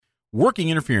Working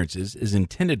Interferences is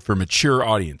intended for mature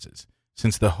audiences.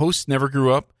 Since the hosts never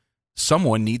grew up,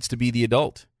 someone needs to be the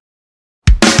adult.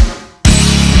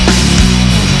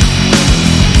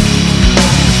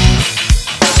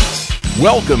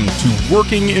 Welcome to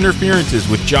Working Interferences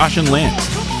with Josh and Lance,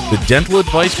 the dental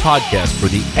advice podcast for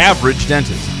the average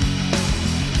dentist.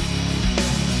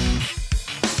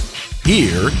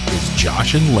 Here is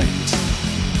Josh and Lance.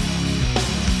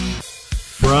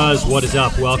 Bros, what is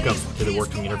up? Welcome to the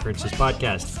Working Interferences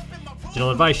podcast,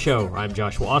 dental advice show. I'm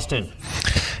Joshua Austin.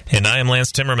 And I am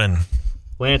Lance Timmerman.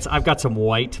 Lance, I've got some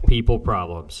white people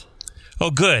problems. Oh,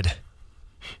 good.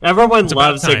 Everyone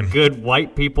loves a good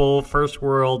white people, first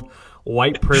world,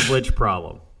 white privilege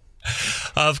problem.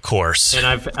 Of course. And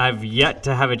I've yet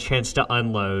to have a chance to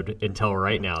unload until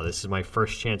right now. This is my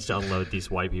first chance to unload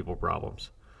these white people problems.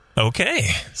 Okay.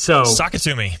 So, sock it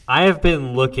to me. I have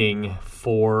been looking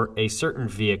for a certain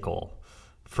vehicle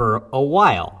for a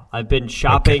while. I've been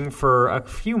shopping for a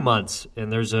few months,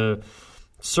 and there's a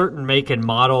certain make and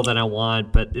model that I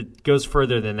want, but it goes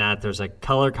further than that. There's a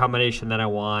color combination that I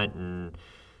want and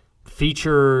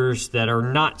features that are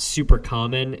not super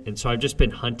common, and so I've just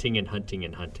been hunting and hunting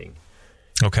and hunting.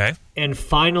 Okay. And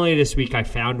finally this week I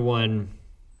found one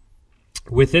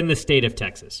within the state of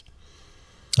Texas.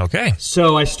 Okay.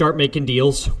 So I start making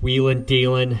deals, wheeling,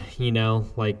 dealing,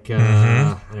 like,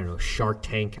 I don't know, Shark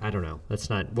Tank. I don't know. That's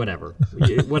not, whatever.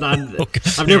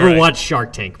 I've never watched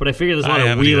Shark Tank, but I figure there's a lot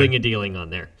of wheeling and dealing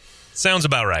on there. Sounds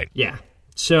about right. Yeah.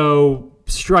 So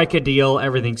strike a deal.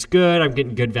 Everything's good. I'm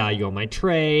getting good value on my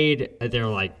trade. They're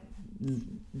like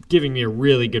giving me a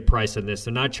really good price on this.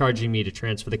 They're not charging me to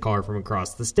transfer the car from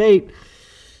across the state.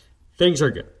 Things are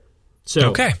good.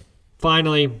 So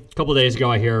finally, a couple of days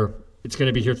ago, I hear it's going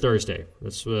to be here Thursday.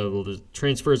 The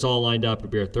transfer's all lined up. It'll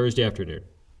be here Thursday afternoon.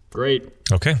 Great.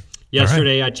 Okay.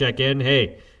 Yesterday, I check in.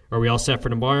 Hey, are we all set for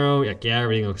tomorrow? Like, yeah,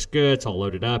 everything looks good. It's all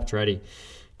loaded up. It's ready.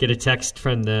 Get a text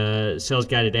from the sales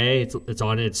guy today. It's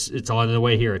on the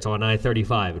way here. It's on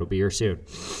I-35. It'll be here soon.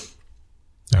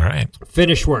 All right.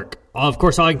 Finish work. Of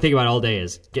course, all I can think about all day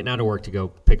is getting out of work to go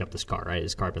pick up this car. Right?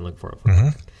 This car I've been looking for.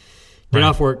 Get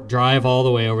off work, drive all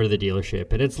the way over to the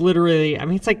dealership, and it's literally,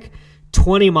 it's like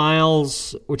 20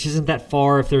 miles, which isn't that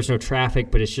far if there's no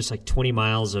traffic, but it's just like 20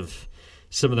 miles of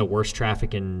some of the worst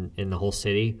traffic in the whole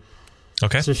city.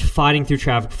 Okay. So just fighting through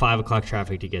traffic, 5 o'clock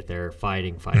traffic to get there,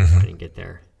 fighting, get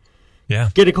there. Yeah.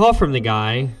 Get a call from the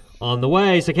guy on the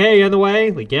way. He's like, hey, you on the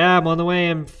way? Like, yeah, I'm on the way.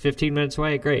 I'm 15 minutes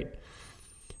away. Great.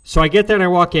 So I get there and I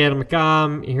walk in. I'm like,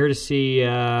 I'm here to see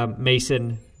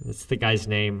Mason. That's the guy's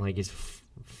name. Like he's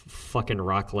fucking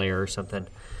rock layer or something.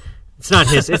 It's not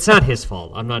his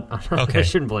fault. Okay. I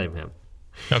shouldn't blame him.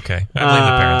 Okay. I blame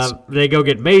the parents. They go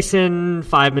get Mason.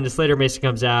 5 minutes later, Mason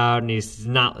comes out and he's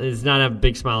not a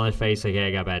big smile on his face. Like, hey,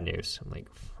 I got bad news. I'm like,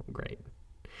 great.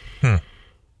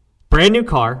 Brand new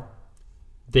car.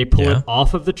 They pull it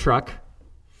off of the truck,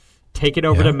 take it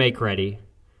over to Make Ready,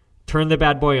 turn the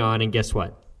bad boy on, and guess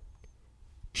what?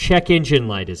 Check engine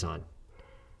light is on.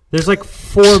 There's like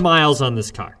 4 miles on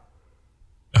this car.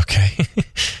 Okay.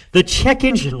 The check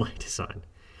engine light is on.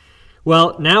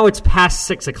 Well, now it's past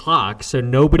 6 o'clock, so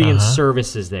nobody in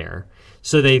service is there.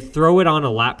 So they throw it on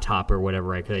a laptop or whatever,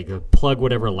 right? They go plug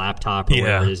whatever laptop or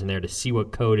whatever it is in there to see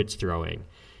what code it's throwing.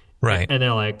 Right. And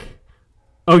they're like,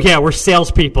 oh, yeah, we're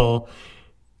salespeople.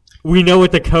 We know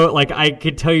what the code, like I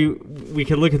could tell you, we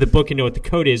could look at the book and know what the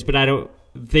code is, but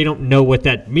they don't know what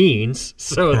that means.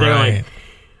 So they're like,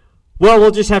 well,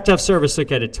 we'll just have to have service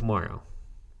look at it tomorrow.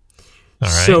 All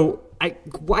right. So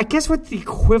I guess what's the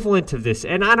equivalent of this,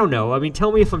 and I don't know.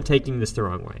 Tell me if I'm taking this the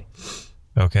wrong way.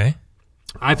 Okay.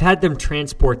 I've had them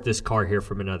transport this car here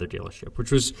from another dealership,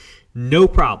 which was no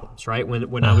problems, right,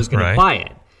 when I was going to buy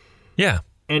it. Yeah.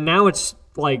 And now it's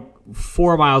like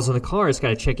 4 miles in the car. It's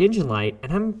got a check engine light.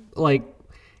 And I'm like,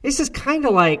 this is kind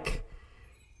of like,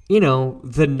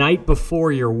 the night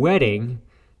before your wedding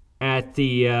at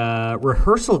the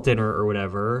rehearsal dinner or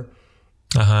whatever.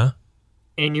 Uh-huh.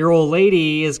 And your old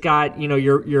lady has got,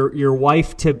 your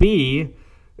wife to be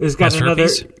has got another.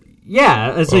 Herpes?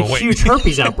 Yeah, it's a huge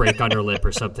herpes outbreak on her lip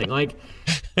or something. Like,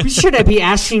 we should be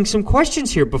asking some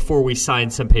questions here before we sign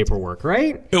some paperwork,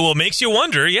 right? Well, it makes you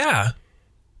wonder, yeah.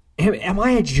 Am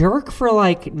I a jerk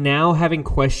for now having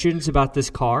questions about this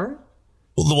car?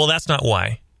 Well, that's not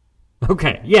why.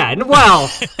 Okay, yeah. Well,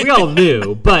 we all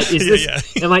knew, but is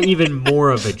this? Am I even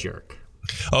more of a jerk?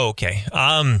 Oh, okay.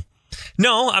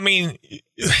 No,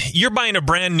 you're buying a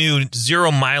brand new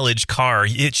 0 mileage car.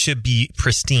 It should be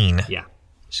pristine. Yeah.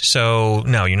 So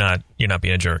no, you're not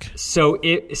being a jerk. So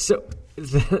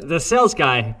the sales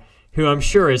guy, who I'm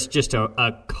sure is just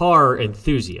a car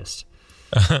enthusiast,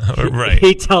 Right.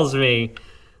 He tells me,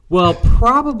 well,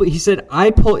 probably, he said,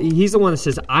 he's the one that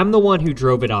says, I'm the one who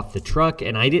drove it off the truck,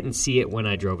 and I didn't see it when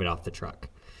I drove it off the truck.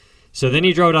 So then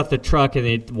he drove it off the truck, and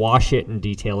they wash it and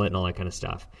detail it and all that kind of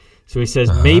stuff. So he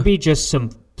says, maybe just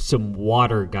some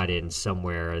water got in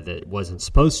somewhere that wasn't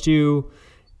supposed to,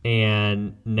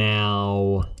 and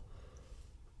now,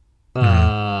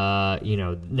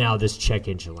 now this check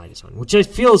engine light is on, which I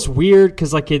feels weird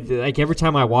because like every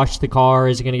time I wash the car,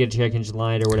 is it going to get a check engine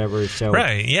light or whatever? So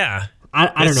right, yeah. I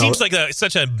don't know. It seems like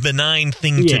such a benign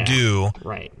thing to do.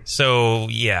 Right. So,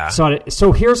 yeah.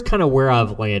 So here's kind of where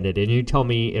I've landed, and you tell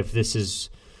me if this is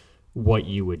what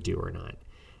you would do or not.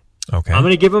 Okay. I'm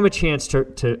going to give them a chance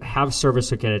to have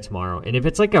service look at it tomorrow. And if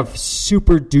it's like a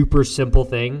super duper simple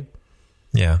thing,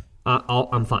 yeah,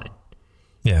 I'm fine.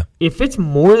 Yeah. If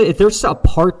there's a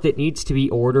part that needs to be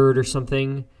ordered or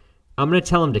something, I'm going to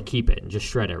tell them to keep it and just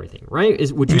shred everything, right?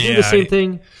 Would you do the same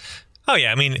thing? Oh,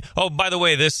 yeah. I mean, by the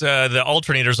way, the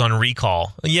alternator's on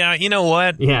recall. Yeah, you know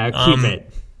what? Yeah, keep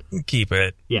it. Keep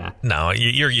it. Yeah. No,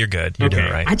 you're good. You're doing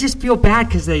it right. I just feel bad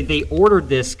because they ordered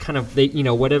this kind of,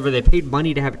 whatever. They paid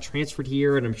money to have it transferred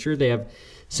here, and I'm sure they have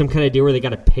some kind of deal where they got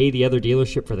to pay the other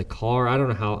dealership for the car. I don't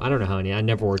know how any. I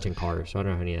never worked in cars, so I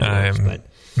don't know how any of that works. But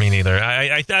me neither.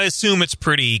 I assume it's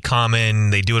pretty common.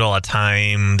 They do it all the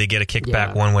time. They get a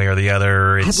kickback one way or the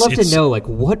other. I'd love to know, like,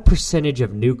 what percentage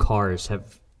of new cars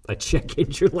have a check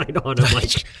engine light on them,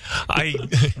 like I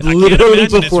literally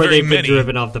before they've been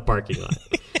driven off the parking lot.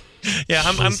 Yeah,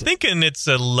 I'm thinking it's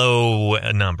a low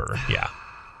number. Yeah,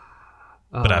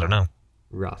 but I don't know.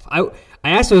 Rough. I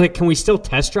asked him, like, can we still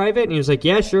test drive it? And he was like,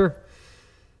 yeah, sure.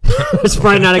 It's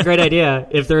probably not a great idea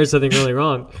if there is something really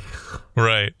wrong.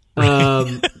 Right.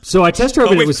 So I test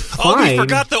drove it. It was fine. Oh, we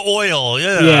forgot the oil.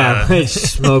 Yeah. Yeah,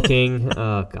 smoking.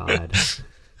 Oh God.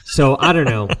 So I don't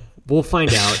know. We'll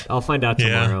find out. I'll find out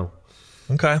tomorrow.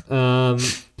 Okay.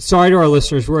 Sorry to our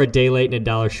listeners. We're a day late and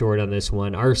 $1 short on this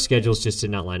one. Our schedules just did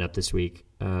not line up this week.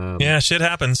 Yeah, shit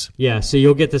happens. Yeah, so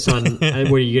you'll get this on.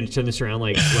 What are you going to turn this around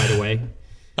like right away?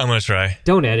 I'm going to try.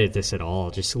 Don't edit this at all.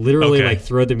 Just literally like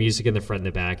throw the music in the front and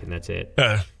the back, and that's it.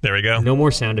 There we go. No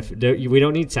more sound. We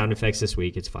don't need sound effects this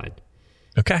week. It's fine.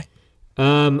 Okay.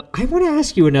 I want to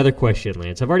ask you another question,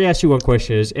 Lance. I've already asked you one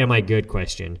question. Is am I good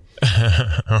question?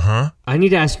 I need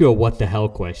to ask you a what the hell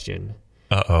question.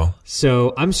 Uh-oh.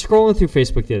 So I'm scrolling through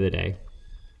Facebook the other day,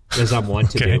 as I'm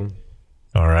wont to do.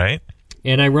 All right.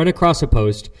 And I run across a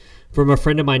post from a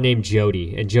friend of mine named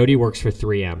Jody, and Jody works for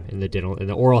 3M in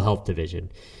the oral health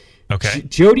division. Okay.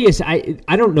 Jody is I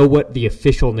don't know what the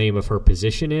official name of her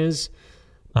position is,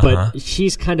 but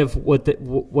she's kind of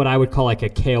what I would call like a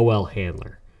KOL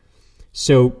handler.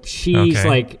 So she's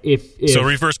like if so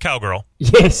reverse cowgirl.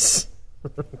 Yes.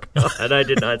 God, I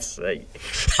did not say.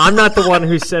 I'm not the one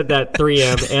who said that.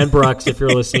 3M and Brooks, if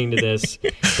you're listening to this,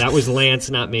 that was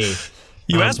Lance, not me.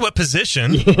 You asked what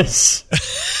position? Yes.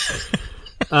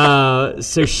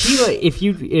 So Sheila,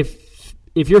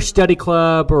 if your study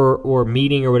club or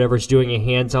meeting or whatever is doing a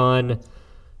hands-on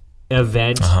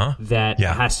event that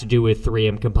has to do with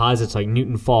 3M composites, like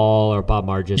Newton Fall or Bob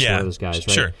Margis, one of those guys,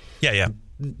 right? Sure. Yeah.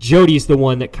 Jody's the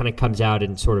one that kind of comes out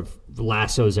and sort of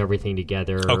lassos everything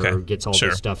together or gets all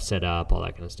this stuff set up, all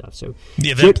that kind of stuff. So the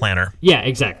event planner. Yeah,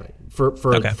 exactly.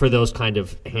 For those kind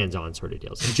of hands-on sort of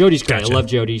deals. And Jody's great. Gotcha. I love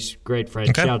Jody's great friend.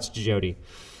 Okay. Shouts to Jody.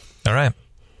 All right.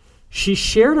 She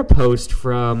shared a post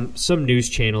from some news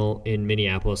channel in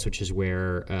Minneapolis, which is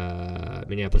where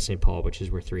Minneapolis St. Paul, which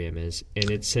is where 3M is, and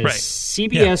it says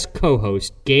CBS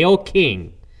co-host Gayle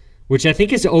King, which I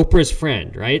think is Oprah's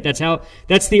friend, right? That's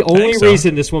the only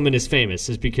reason this woman is famous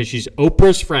is because she's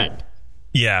Oprah's friend.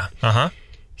 Yeah.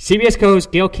 CBS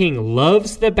co-host Gayle King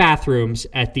loves the bathrooms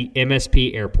at the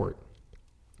MSP airport.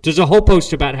 There's a whole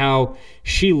post about how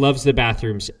she loves the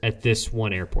bathrooms at this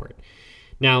one airport.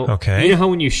 Now, you know how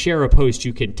when you share a post,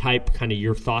 you can type kind of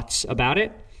your thoughts about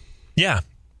it? Yeah.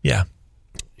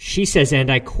 She says,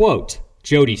 and I quote,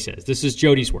 Jody says, this is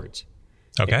Jody's words.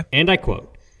 Okay. And I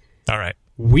quote. All right.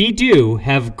 We do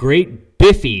have great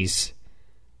biffies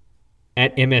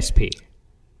at MSP.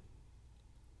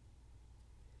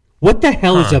 What the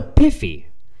hell is a biffy?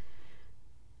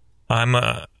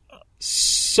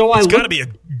 It's got to be a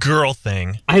girl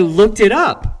thing. I looked it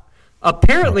up.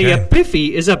 Apparently, a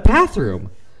biffy is a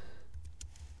bathroom.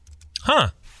 Huh.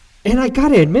 And I got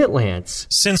to admit, Lance.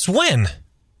 Since when?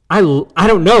 I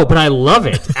don't know, but I love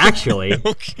it, actually.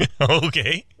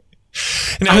 Okay.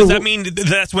 Now, does that mean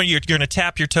that's when you're going to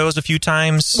tap your toes a few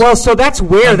times? Well, so that's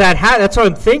where that's what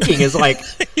I'm thinking is like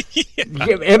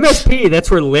MSP,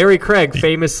 that's where Larry Craig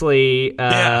famously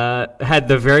had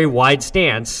the very wide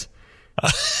stance.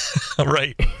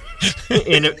 Right.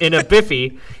 in a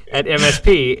biffy at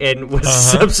MSP and was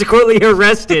subsequently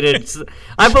arrested and,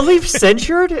 I believe,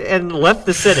 censured and left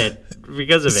the Senate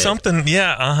because of it. Something,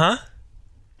 yeah,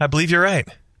 I believe you're right.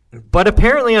 But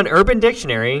apparently on Urban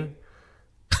Dictionary,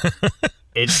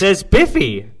 it says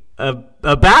biffy,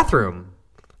 a bathroom.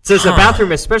 It says a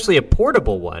bathroom, especially a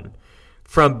portable one,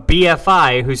 from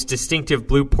BFI, whose distinctive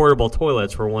blue portable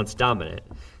toilets were once dominant.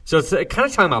 So it's kind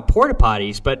of talking about porta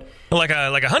potties, but like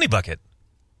a honey bucket.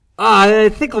 I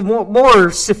think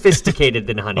more sophisticated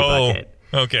than honey bucket.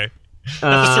 Okay.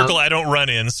 That's a circle I don't run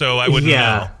in, so I wouldn't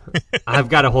know. I've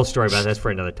got a whole story about this for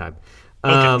another time.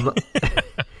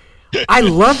 I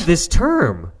love this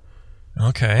term.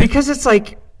 Okay. Because it's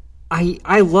like, I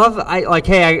gotta,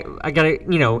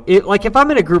 like if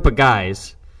I'm in a group of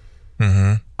guys,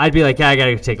 I'd be like, I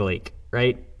gotta take a leak,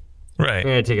 right? Right. I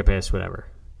gotta take a piss, whatever.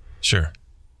 Sure.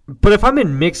 But if I'm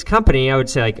in mixed company, I would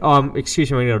say like,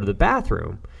 excuse me, I'm gonna go to the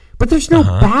bathroom. But there's no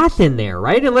bath in there,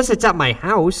 right? Unless it's at my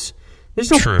house.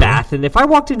 There's no bath. And if I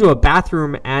walked into a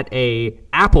bathroom at a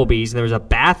Applebee's and there was a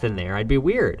bath in there, I'd be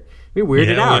weird. I'd be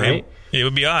weirded out, right? It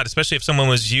would be odd, especially if someone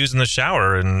was using the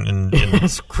shower and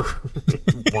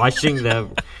washing the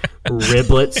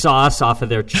riblet sauce off of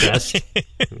their chest.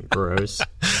 Gross.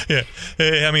 Yeah.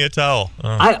 Hey, hand me a towel. Oh.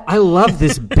 I love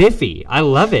this biffy. I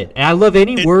love it. And I love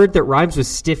any word that rhymes with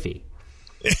stiffy.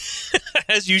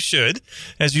 As you should.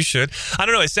 I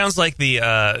don't know. It sounds like the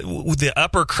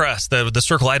upper crust, the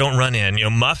circle I don't run in.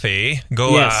 Muffy.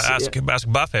 Go ask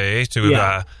Buffet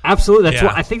to. Absolutely. That's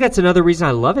why I think that's another reason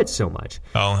I love it so much.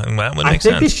 Oh, that would make sense.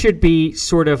 I think this should be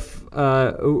sort of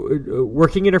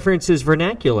working interferences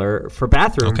vernacular for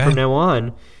bathroom from now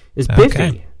on. Is biffy.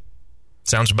 Okay.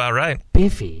 Sounds about right.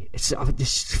 Biffy.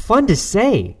 It's fun to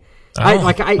say.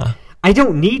 I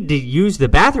don't need to use the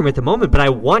bathroom at the moment, but I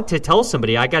want to tell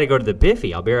somebody I got to go to the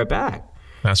biffy. I'll be right back.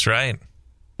 That's right.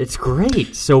 It's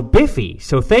great. So biffy.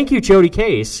 So thank you, Jody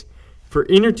Case, for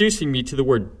introducing me to the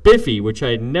word biffy, which I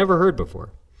had never heard before.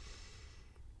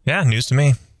 Yeah, news to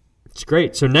me. It's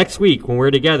great. So next week when we're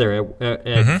together at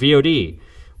VOD,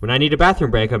 when I need a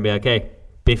bathroom break, I'll be like, hey,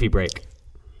 biffy break.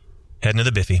 Heading to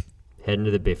the biffy.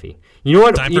 You know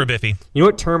what? Time for a biffy. You know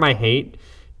what term I hate?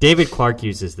 David Clark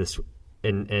uses this.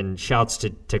 And shouts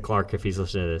to Clark if he's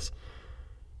listening to this.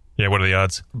 Yeah, what are the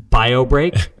odds? Bio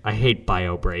break? I hate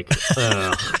bio break. It's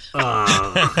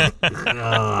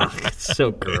so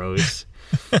gross.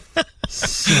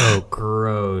 So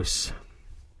gross.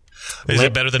 Is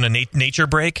it better than a nature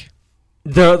break?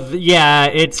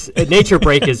 It's a nature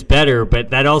break is better, but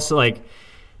that also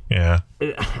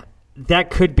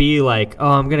that could be like,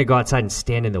 I'm going to go outside and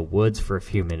stand in the woods for a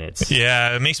few minutes.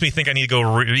 Yeah, it makes me think I need to go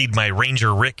read my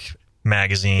Ranger Rick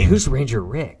magazine. Who's Ranger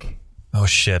Rick? Oh,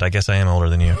 shit. I guess I am older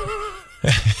than you.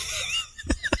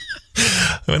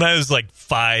 When I was like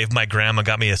 5, my grandma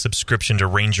got me a subscription to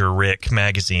Ranger Rick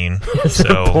magazine. Is it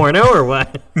a porno or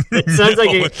what? It sounds like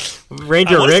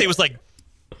Ranger Rick.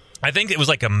 I think it was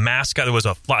like a mascot. It was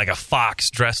a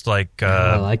fox dressed like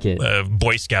I like it. A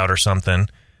Boy Scout or something.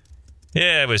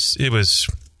 Yeah, it was.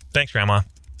 Thanks, Grandma.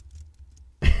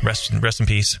 Rest in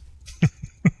peace.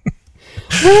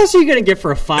 What else are you going to get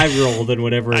for a 5-year-old in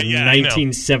whatever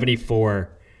 1974?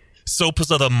 Soaps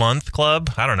of the Month Club?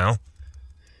 I don't know.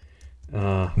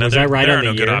 Was I right on the year?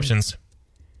 There are no good options.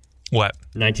 What?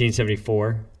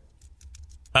 1974?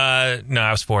 No,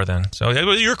 I was 4 then. So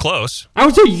you're close. I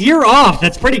was a year off.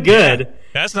 That's pretty good. Yeah,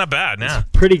 that's not bad. Nah.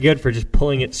 Pretty good for just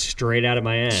pulling it straight out of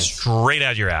my ass. Straight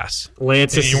out your ass.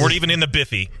 Lance, you weren't even in the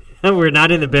biffy. We're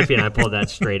not in the biffy, and I pulled that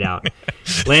straight out.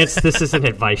 Lance, this is an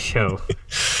advice show.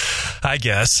 I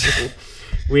guess.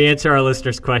 We answer our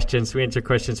listeners' questions. We answer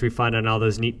questions we find on all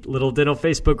those neat little dental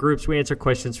Facebook groups. We answer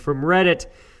questions from Reddit.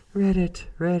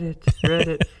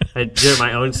 I do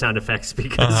my own sound effects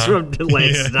because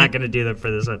Lance is not going to do them for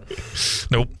this one.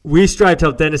 Nope. We strive to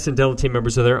help dentists and dental team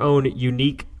members with their own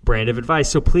unique brand of advice.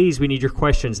 So please, we need your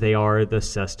questions. They are the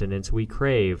sustenance we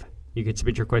crave. You can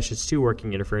submit your questions to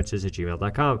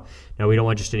workinginterferences@gmail.com. Now, we don't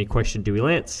want just any question, do we,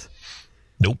 Lance?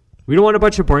 Nope. We don't want a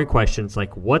bunch of boring questions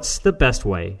like, what's the best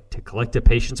way to collect a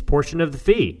patient's portion of the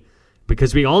fee?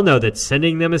 Because we all know that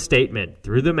sending them a statement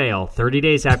through the mail 30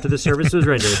 days after the service was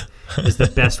rendered is the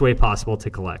best way possible to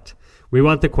collect. We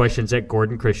want the questions at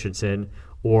Gordon Christensen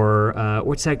or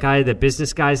what's that guy, the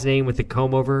business guy's name with the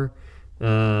comb over?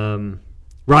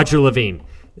 Roger Levine.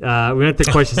 We want the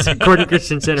questions at Gordon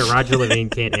Christensen or Roger Levine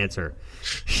can't answer.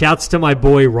 Shouts to my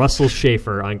boy Russell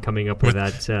Schaefer on coming up with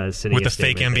that sending with a the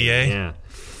fake MBA. Yeah.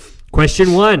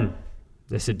 Question 1.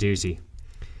 This is a doozy.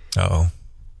 Uh-oh.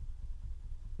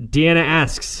 Deanna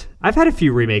asks, I've had a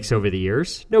few remakes over the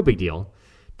years. No big deal.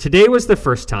 Today was the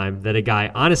first time that a guy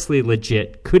honestly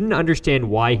legit couldn't understand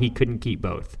why he couldn't keep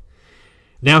both.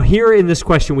 Now, here in this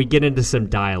question, we get into some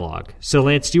dialogue. So,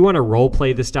 Lance, do you want to role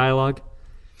play this dialogue?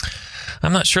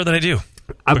 I'm not sure that I do.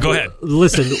 But go ahead.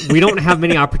 Listen, we don't have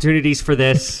many opportunities for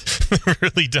this. We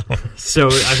really don't. So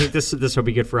I think this will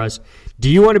be good for us. Do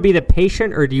you want to be the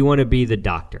patient or do you want to be the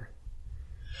doctor?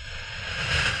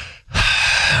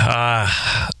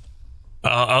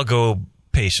 I'll go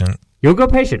patient. You'll go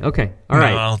patient. Okay. All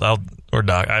right. I'll or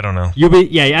doc. I don't know. You'll be.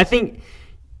 Yeah. I think.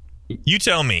 You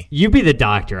tell me. You be the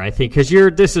doctor. I think because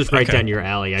this is right down your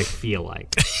alley. I feel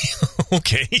like.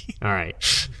 Okay. All right.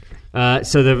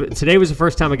 So today was the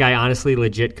first time a guy honestly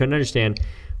legit couldn't understand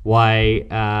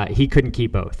why he couldn't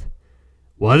keep both.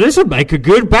 Well, this would make a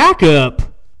good backup.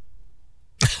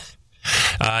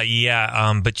 But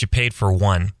you paid for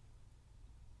one.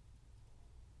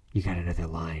 You got another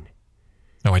line.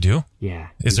 Oh, I do? Yeah.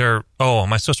 Is there... Oh,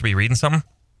 am I supposed to be reading something?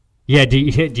 Yeah, do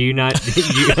you not...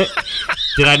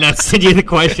 Did I not send you the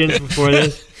questions before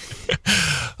this?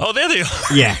 Oh, there they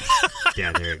are. Yeah.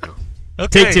 Yeah, there you go.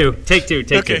 Okay. Take two.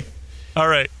 Okay. All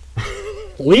right.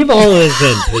 Leave all of this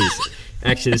in, please.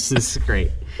 Actually, this is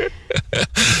great.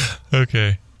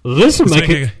 Okay. This would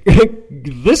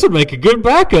make a good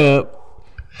backup.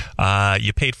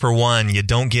 You paid for one. You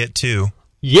don't get two.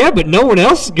 Yeah, but no one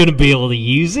else is going to be able to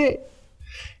use it.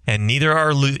 And neither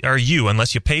are you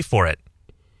unless you pay for it.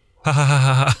 Ha ha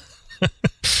ha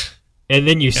ha. And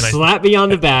then you slap me on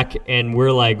the back, and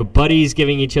we're like buddies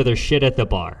giving each other shit at the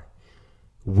bar.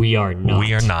 We are not.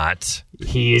 We are not.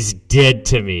 He is dead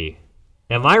to me.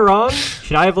 Am I wrong?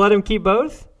 Should I have let him keep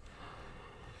both?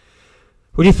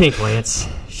 What do you think, Lance?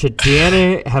 Should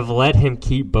Deanna have let him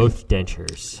keep both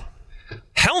dentures?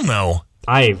 Hell no.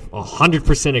 I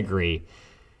 100% agree.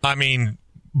 I mean,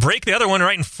 break the other one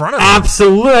right in front of him.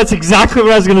 Absolutely. That's exactly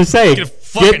what I was going to say.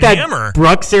 Get that hammer.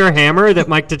 Bruxer hammer that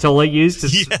Mike Totola used to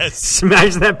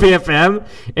smash that PFM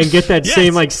and get that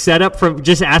same setup from.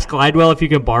 Just ask Glidewell if you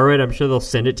can borrow it. I'm sure they'll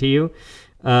send it to you.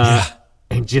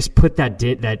 And just put that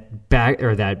denture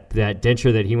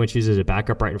that he wants to use as a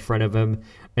backup right in front of him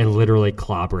and literally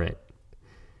clobber it.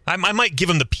 I might give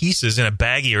him the pieces in a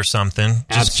baggie or something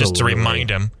just to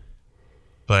remind him.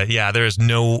 But yeah, there is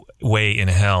no way in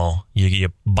hell you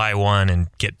buy one and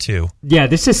get two. Yeah,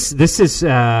 this is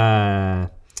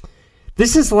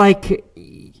like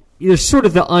there's sort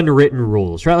of the unwritten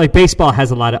rules, right? Like baseball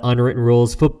has a lot of unwritten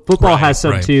rules. Football has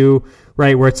some too,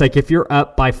 right? Where it's like if you're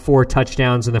up by 4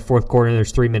 touchdowns in the fourth quarter and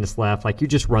there's 3 minutes left, like you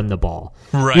just run the ball.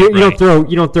 Right. You don't throw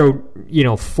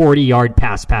 40-yard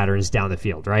pass patterns down the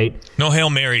field, right? No Hail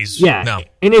Marys. Yeah. No.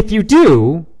 And if you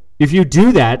do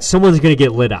that, someone's going to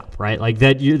get lit up, right? Like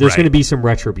that, there's going to be some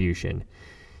retribution.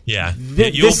 Yeah,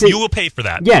 you will pay for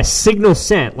that. Yes, signal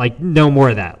sent, like no more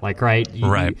of that, like right.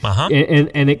 Right.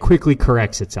 And it quickly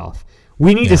corrects itself.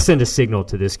 We need to send a signal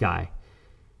to this guy.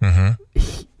 Mm-hmm.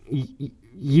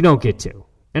 You don't get to,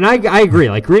 and I agree.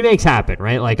 Like remakes happen,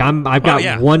 right? Like I've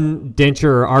got one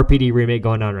denture RPD remake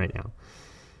going on right now.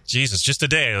 Jesus, just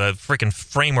today the freaking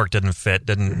framework didn't fit,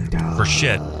 for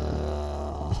shit.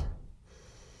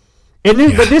 And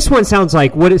then, but this one sounds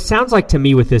like what it sounds like to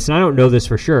me with this, and I don't know this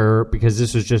for sure because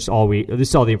this was just all the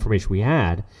information we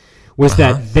had was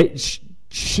that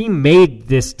she made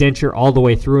this denture all the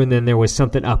way through, and then there was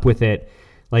something up with it,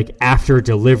 like after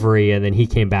delivery, and then he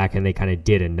came back and they kind of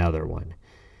did another one.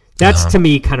 That's to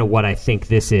me kind of what I think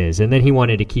this is, and then he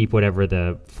wanted to keep whatever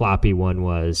the floppy one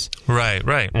was,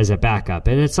 right, as a backup,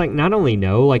 and it's like not only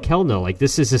no, like hell no, like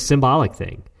this is a symbolic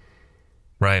thing,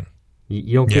 right.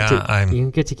 You don't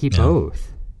get to keep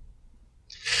both.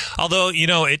 Although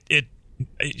it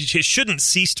shouldn't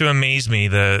cease to amaze me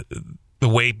the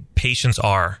way patients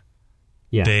are.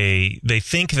 Yeah, they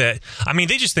think that. I mean,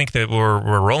 they just think that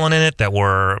we're rolling in it. That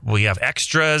we have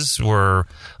extras. We're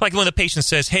like when the patient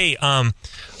says, "Hey, I'm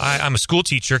a school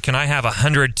teacher. Can I have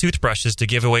 100 toothbrushes to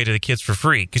give away to the kids for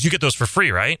free? Because you get those for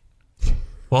free, right?"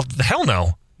 Well, the hell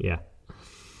no. Yeah.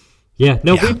 Yeah,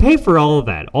 no, we pay for all of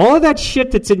that. All of that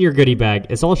shit that's in your goodie bag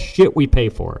is all shit we pay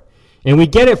for. And we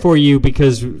get it for you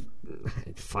because, I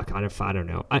don't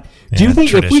know. Do you think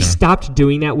tradition. If we stopped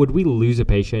doing that, would we lose a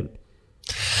patient?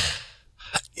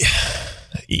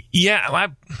 Yeah.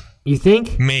 You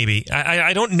think? Maybe.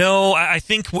 I don't know. I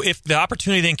think if the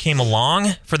opportunity then came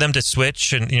along for them to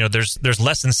switch and, there's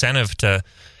less incentive to...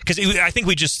 Because I think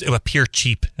we just appear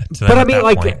cheap to them. But I mean,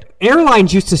 like,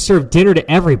 airlines used to serve dinner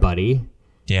to everybody.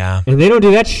 Yeah, and they don't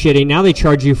do that shitty. Now they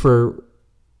charge you for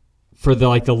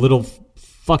the little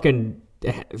fucking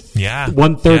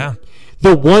 1/3,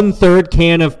 the 1/3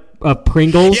 can of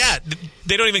Pringles. Yeah,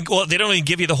 they don't even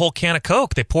give you the whole can of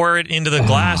Coke. They pour it into the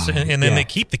glass and then they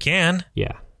keep the can.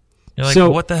 Yeah, You're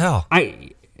like, what the hell?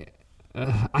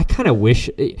 I kind of wish,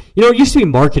 it used to be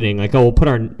marketing, like, we'll put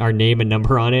our name and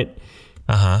number on it.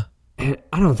 Uh-huh. And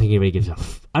I don't think anybody gives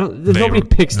nobody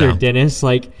picks their dentist.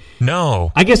 Like,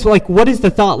 no. I guess, like, what is the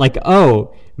thought? Like,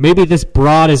 maybe this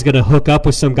broad is going to hook up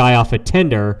with some guy off a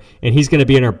Tinder, and he's going to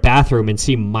be in her bathroom and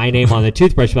see my name on the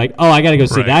toothbrush. Like, I got to go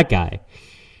see that guy.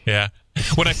 Yeah.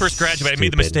 When I first graduated, I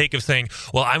made the mistake of saying,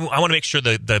 well, I want to make sure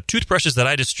the toothbrushes that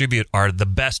I distribute are the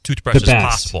best toothbrushes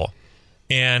possible.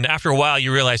 And after a while,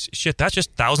 you realize, shit, that's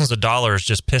just thousands of dollars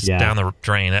just pissed down the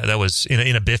drain. That was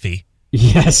in a biffy.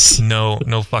 Yes. No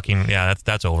fucking,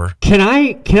 that's over. Can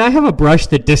I have a brush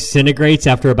that disintegrates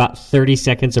after about 30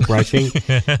 seconds of brushing?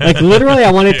 Like, literally,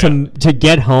 I want it to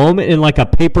get home in like a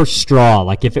paper straw.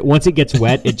 Like, once it gets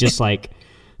wet, it just like,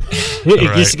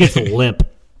 it just gets limp.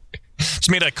 It's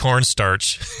made out of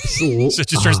cornstarch. So it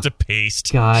just turns to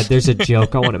paste. God, there's a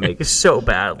joke I want to make so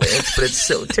bad, Lance, but it's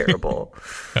so terrible.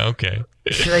 Okay.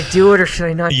 Should I do it or should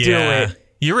I not do it?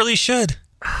 You really should.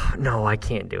 No, I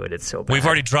can't do it. It's so bad. We've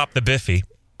already dropped the biffy.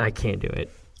 I can't do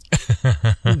it.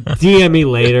 DM me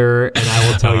later, and I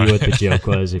will tell you what the joke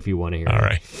was if you want to hear it.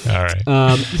 All right.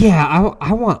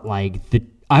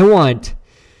 I want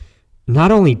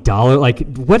not only dollar, like,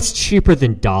 what's cheaper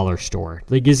than dollar store?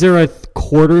 Like, is there a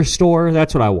quarter store?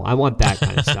 That's what I want. I want that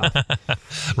kind of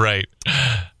stuff. Right.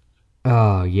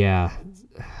 Oh, yeah.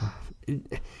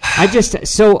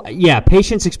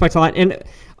 Patients expect a lot. And,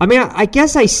 I mean, I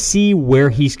guess I see where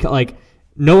he's, like,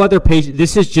 no other patient,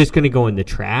 this is just going to go in the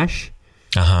trash.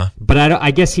 Uh-huh. But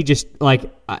I guess he just,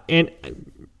 like, and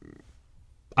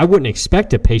I wouldn't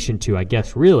expect a patient to, I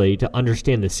guess, really, to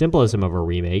understand the symbolism of a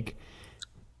remake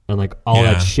and, like, all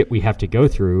that shit we have to go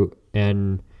through.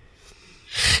 And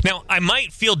now, I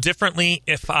might feel differently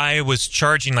if I was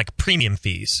charging, like, premium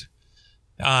fees.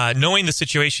 Knowing the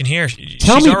situation here,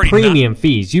 tell me premium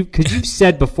fees. Because you've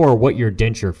said before what your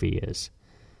denture fee is.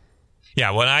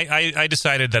 Yeah, well, I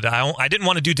decided that I didn't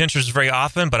want to do dentures very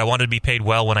often, but I wanted to be paid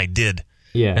well when I did.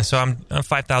 Yeah, and so I'm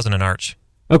 $5,000 an arch.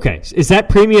 Okay, is that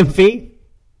premium fee?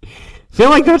 I feel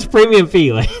like that's premium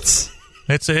fee, Lance.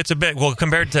 It's a bit, well,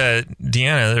 compared to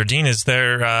Deanna or Dean is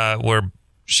there where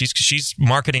she's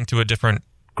marketing to a different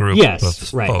group of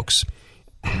folks.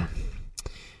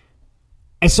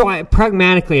 And so I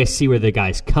see where the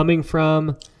guy's coming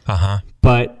from. Uh-huh.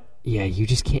 But yeah, you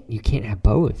can't have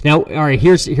both. Now, all right,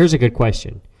 here's a good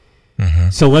question. Mm-hmm.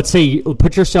 So let's say you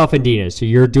put yourself in Dina's. So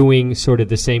you're doing sort of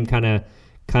the same kind of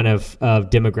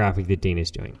demographic that Dina's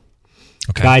doing.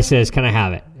 Okay. Guy says, "Can I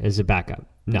have it as a backup?"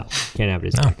 No, can't have it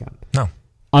as a backup. No.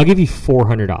 I'll give you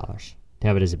 $400 to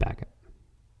have it as a backup.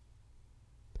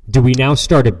 Do we now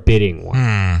start a bidding war?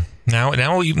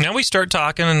 Now we start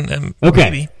talking. And okay.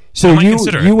 Maybe. So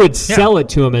you would sell it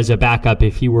to him as a backup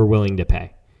if he were willing to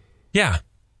pay. Yeah.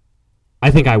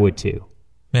 I think I would too.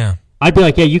 Yeah. I'd be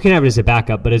like, yeah, you can have it as a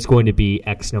backup, but it's going to be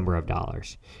X number of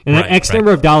dollars. And that X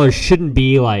number of dollars shouldn't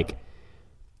be like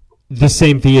the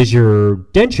same fee as your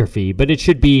denture fee, but it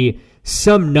should be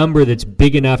some number that's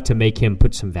big enough to make him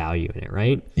put some value in it,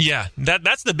 right? Yeah.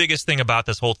 That's the biggest thing about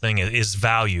this whole thing is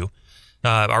value.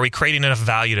 Are we creating enough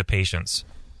value to patients?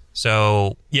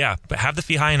 So, yeah, but have the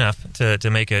fee high enough to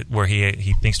make it where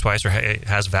he thinks twice or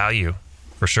has value,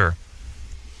 for sure.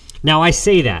 Now, I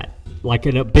say that, like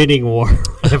in a bidding war or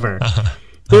whatever.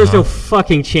 There's no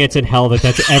fucking chance in hell that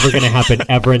that's ever going to happen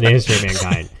ever in the history of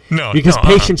mankind. Because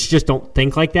patients just don't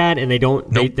think like that, and they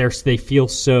don't. Nope. They feel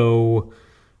so.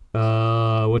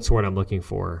 What's the word I'm looking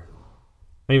for?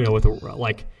 I don't even know what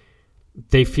like.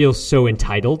 They feel so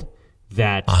entitled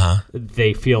that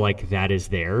they feel like that is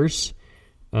theirs.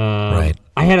 Right.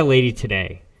 I had a lady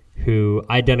today who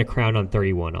I'd done a crown on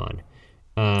 31 on.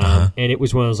 And it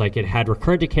was one of those, like, it had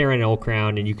recurrent decay on an old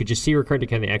crown, and you could just see recurrent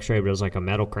decay in the x-ray, but it was like a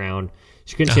metal crown.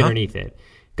 She couldn't see underneath it.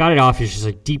 Got it off, it's just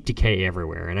like deep decay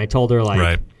everywhere. And I told her,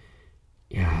 like,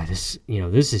 yeah, this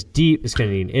is deep. It's going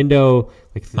to need an endo.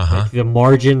 Like the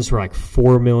margins were like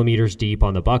 4 millimeters deep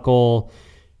on the buccal.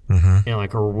 And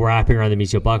like wrapping around the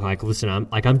mesial buccal, like, listen,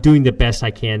 I'm doing the best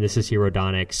I can. This is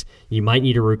Herodontics. You might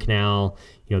need a root canal.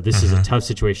 This is a tough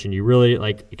situation. You really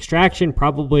like extraction,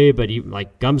 probably, but even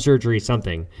like gum surgery,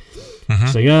 something.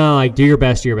 So like do your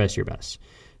best, do your best, do your best.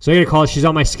 So I get a call. She's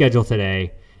on my schedule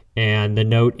today, and the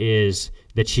note is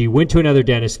that she went to another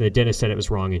dentist, and the dentist said it was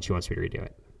wrong, and she wants me to redo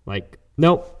it. Like,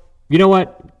 nope. You know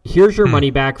what? Here's your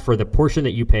money back for the portion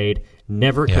that you paid.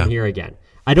 Never come here again.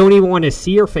 I don't even want to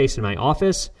see your face in my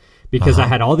office. Because I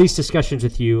had all these discussions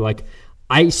with you. Like,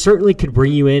 I certainly could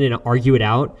bring you in and argue it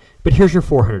out, but here's your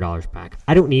 $400 back.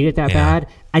 I don't need it that bad.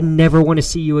 I never want to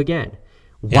see you again.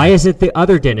 Why is it the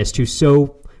other dentist who's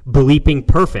so bleeping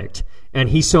perfect and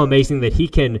he's so amazing that he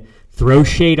can throw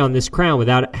shade on this crown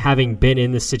without having been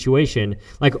in this situation.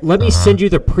 Like, let me send you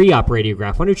the pre-op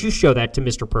radiograph. Why don't you show that to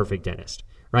Mr. Perfect Dentist,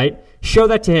 right? Show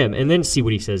that to him and then see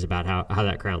what he says about how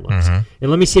that crown looks. And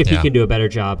let me see if he can do a better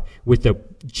job with the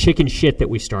chicken shit that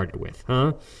we started with,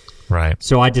 huh? Right.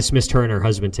 So I dismissed her and her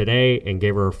husband today and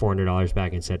gave her $400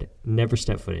 back and said, never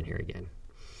step foot in here again.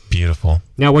 Beautiful.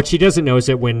 Now, what she doesn't know is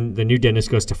that when the new dentist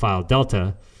goes to file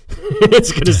Delta,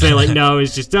 it's going to say, like, no,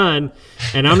 it's just done.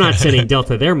 And I'm not sending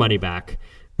Delta their money back.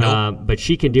 Nope. But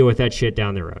she can deal with that shit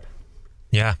down the road.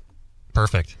 Yeah.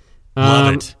 Perfect.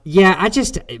 Love it. Yeah,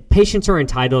 patients are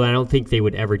entitled. I don't think they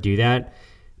would ever do that.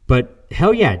 But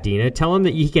hell yeah, Dina, tell him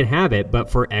that he can have it, but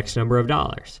for X number of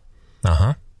dollars.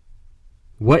 Uh-huh.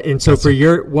 What would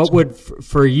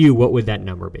that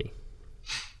number be?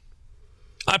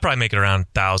 I'd probably make it around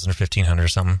 1,000 or 1,500 or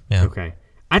something. Yeah. Okay.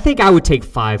 I think I would take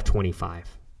 $525.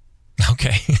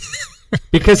 Okay.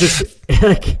 Because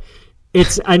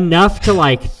it's enough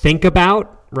to think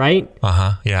about, right?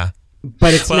 Yeah.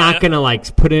 But it's not going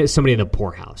to put somebody in the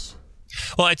poorhouse.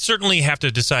 Well, I'd certainly have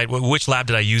to decide which lab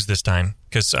did I use this time,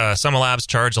 because some labs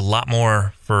charge a lot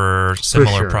more for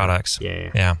similar products.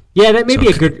 Yeah. That may be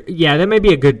a good. Yeah, that may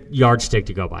be a good yardstick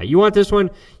to go by. You want this one?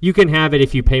 You can have it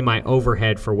if you pay my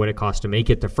overhead for what it cost to make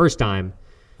it the first time.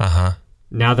 Now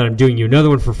that I'm doing you another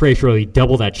one for free, it's really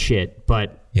double that shit.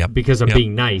 But because I'm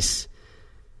being nice.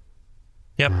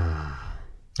 Yep.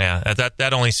 Yeah,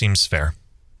 that only seems fair.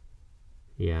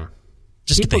 Yeah.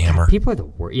 Just get the hammer. People are the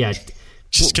worst. Yeah.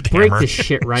 Just get the break hammer. the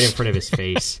shit right in front of his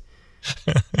face.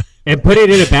 And put it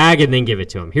in a bag and then give it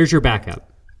to him. Here's your backup.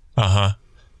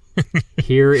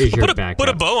 Here is your backup. Put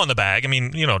a bow on the bag. I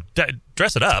mean,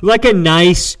 dress it up. Like a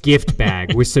nice gift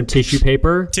bag with some tissue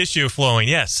paper. Tissue flowing,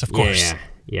 yes, of course.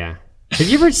 Yeah. Have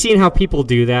you ever seen how people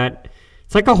do that?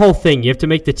 It's like a whole thing. You have to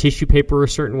make the tissue paper a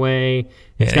certain way.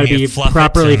 It's got to be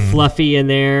properly fluffy in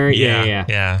there.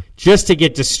 Yeah. Just to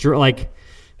get destroyed.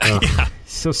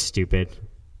 So stupid.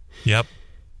 Yep.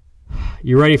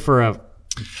 You ready for a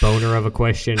boner of a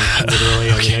question literally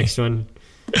on the next one?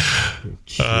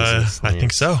 Jesus, I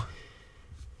think so.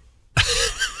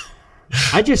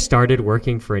 I just started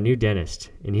working for a new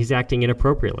dentist, and he's acting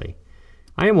inappropriately.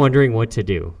 I am wondering what to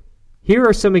do. Here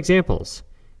are some examples.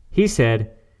 He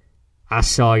said, I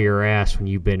saw your ass when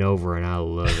you bent over, and I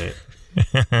love it.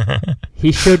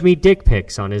 He showed me dick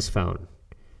pics on his phone.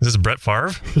 Is this Brett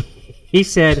Favre? He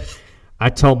said, I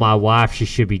told my wife she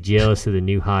should be jealous of the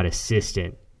new hot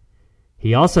assistant.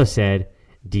 He also said,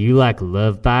 do you like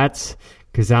love bites?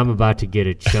 Because I'm about to get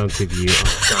a chunk of you.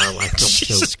 Oh, God, I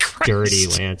feel so dirty,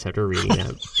 Lance, after reading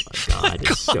that. Oh,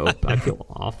 God, I feel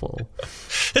awful.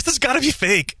 This has got to be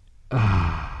fake.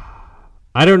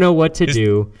 I don't know what to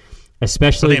do,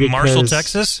 especially because Marshall,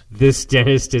 Texas? This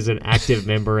dentist is an active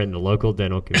member in the local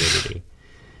dental community.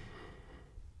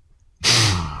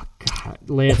 Oh, God.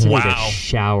 Lance, I need a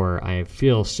shower. I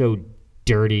feel so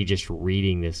dirty just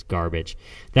reading this garbage.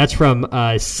 That's from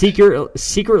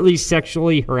secretly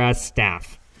sexually harassed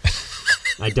staff.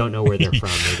 I don't know where they're from.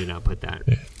 They did not put that.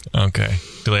 Okay.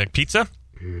 Do they like pizza?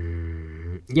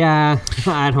 Yeah,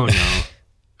 I don't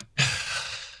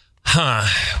know.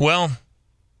 Well,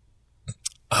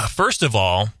 first of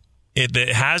all, it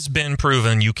has been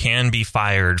proven you can be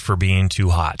fired for being too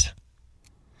hot.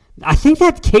 I think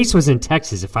that case was in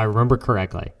Texas, if I remember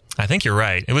correctly. I think you're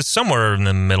right. It was somewhere in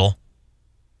the middle.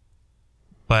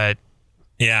 But,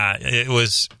 yeah, it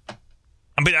was...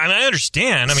 But I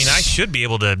understand. I mean, I should be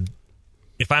able to...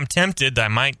 If I'm tempted, I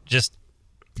might just...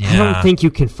 Yeah. I don't think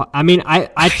you can...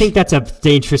 I think that's a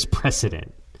dangerous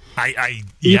precedent.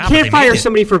 You can't fire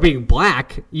somebody for being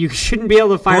black. You shouldn't be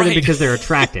able to fire them because they're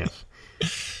attractive.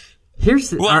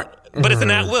 But it's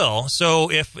an at-will.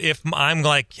 So if I'm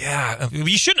like,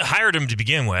 you shouldn't have hired them to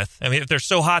begin with. I mean, if they're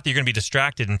so hot that you're going to be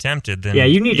distracted and tempted, then... Yeah,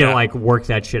 you need to, work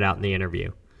that shit out in the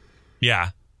interview.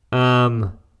 Yeah.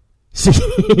 So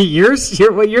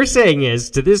what you're saying is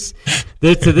to this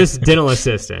dental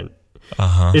assistant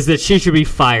is that she should be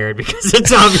fired because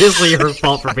it's obviously her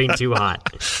fault for being too hot.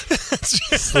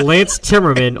 Lance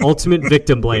Timmerman, ultimate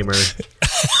victim blamer.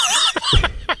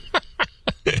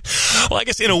 Well, I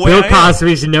guess in a way, Bill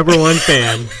Cosby's number one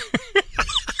fan.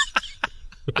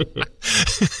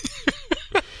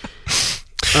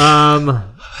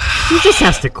 He just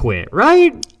has to quit,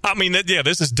 right? I mean,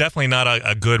 this is definitely not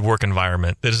a good work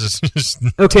environment. This is just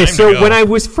okay. So when I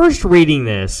was first reading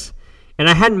this, and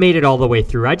I hadn't made it all the way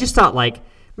through, I just thought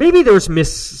maybe there was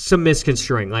some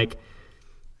misconstruing. I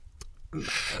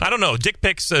don't know. Dick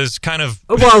pics is kind of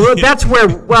well. That's where.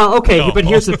 Well, okay, no. But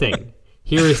here's the thing.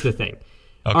 Here is the thing.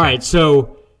 Okay. All right,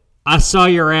 so I saw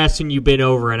your ass when you bent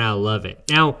over, and I love it.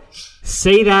 Now,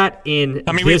 say that in.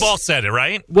 I mean, we've all said it,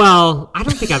 right? Well, I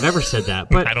don't think I've ever said that,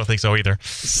 but I don't think so either.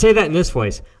 Say that in this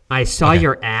voice. I saw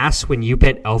your ass when you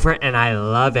bent over, and I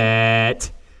love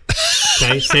it.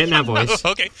 Okay, say it in that voice.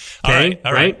 Okay,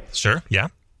 all right. Sure, yeah.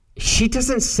 She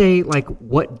doesn't say like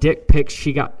what dick pics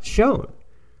she got shown.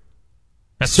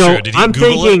 That's true. Did he I'm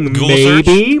Google thinking it?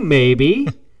 Google maybe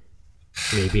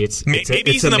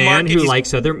it's a man who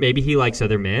likes other. Maybe he likes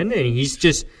other men, and he's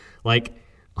just like,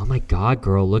 oh my god,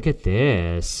 girl, look at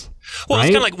this. Well, right?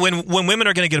 It's kind of like when women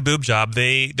are going to get a boob job,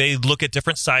 they look at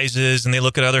different sizes and they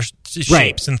look at other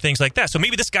shapes and things like that. So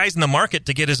maybe this guy's in the market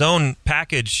to get his own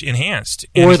package enhanced.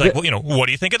 And he's like, well, what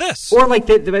do you think of this? Or like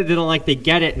they don't like they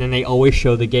get it and then they always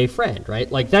show the gay friend,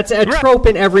 right? Like that's a trope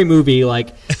in every movie.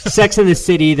 Like Sex and the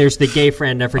City, there's the gay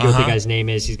friend. I forget what the guy's name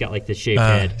is. He's got like the shaved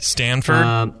head.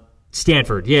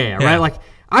 Stanford, yeah, right? Like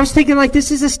I was thinking like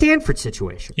this is a Stanford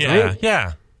situation, right?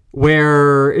 Yeah.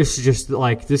 Where it's just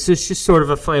like this is just sort of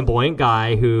a flamboyant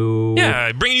guy who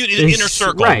bring you in the inner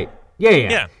circle, right?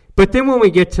 Yeah. But then when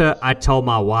we get to, I told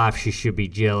my wife she should be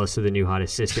jealous of the new hot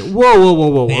assistant.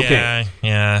 Whoa. Okay,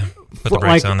 yeah. Put the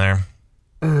brakes on there.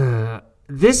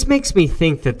 This makes me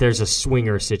think that there's a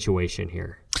swinger situation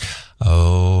here.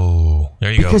 Oh,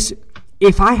 there you go. Because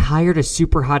if I hired a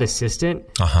super hot assistant,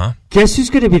 guess who's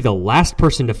going to be the last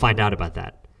person to find out about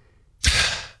that?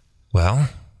 Well.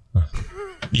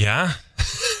 Yeah.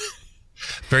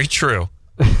 Very true.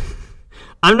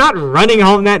 I'm not running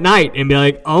home that night and be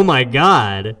like, oh my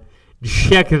God,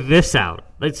 check this out.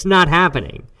 It's not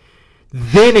happening.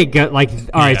 Then it got like,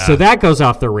 all right, so that goes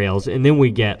off the rails. And then we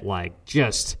get like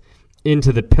just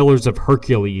into the Pillars of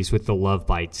Hercules with the love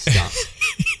bite stuff.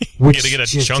 Which you gotta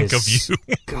get a chunk of you.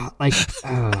 God, like,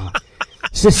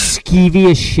 it's the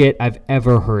skeeviest shit I've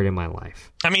ever heard in my life.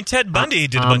 I mean, Ted Bundy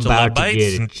did a bunch of love bites. I'm about to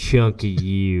get a chunk of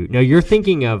you. No, you're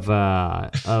thinking of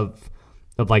like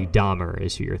Dahmer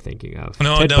is who you're thinking of.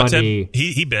 No, Bundy, Ted,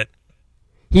 he bit.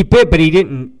 He bit, but he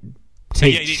didn't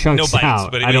take chunks no bites,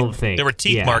 out. But I don't think. There were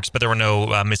teeth marks, but there were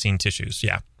no missing tissues.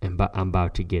 Yeah. I'm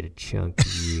about to get a chunk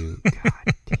of you.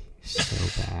 God,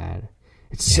 so bad.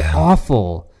 It's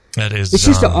awful. That is. It's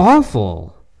just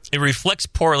awful. It reflects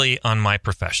poorly on my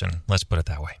profession. Let's put it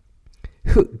that way.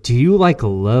 Do you like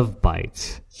love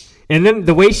bites? And then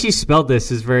the way she spelled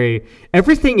this is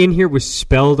everything in here was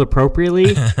spelled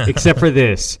appropriately except for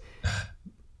this.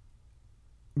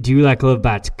 Do you like love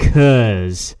bites?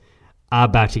 Cuz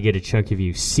I'm about to get a chunk of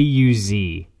you.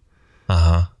 C-U-Z.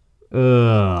 That's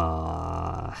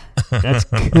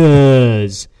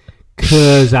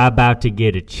cuz I'm about to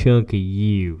get a chunk of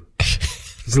you.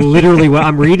 It's literally what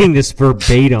I'm reading this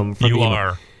verbatim from you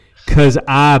are. Because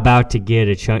I'm about to get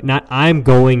a chunk. Not I'm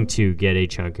going to get a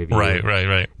chunk of you.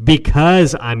 Right.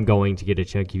 Because I'm going to get a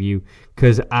chunk of you.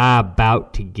 Because I'm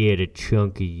about to get a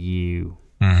chunk of you.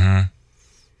 Mm-hmm.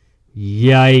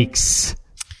 Yikes.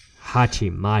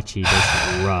 Hachi Machi,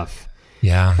 that's rough.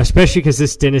 Yeah. Especially because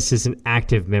this dentist is an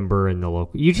active member in the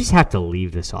local. You just have to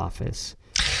leave this office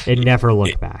and never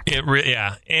look back.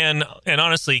 And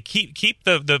honestly, keep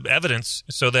the evidence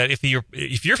so that if you're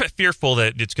fearful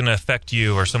that it's going to affect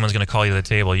you or someone's going to call you to the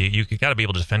table, you got to be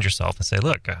able to defend yourself and say,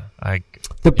 look,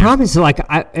 the problem is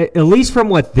at least from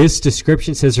what this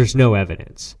description says, there's no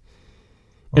evidence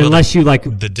unless you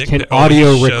can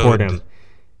audio record him.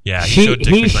 Yeah, he showed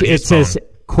dick pics on his phone. Says,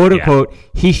 quote unquote,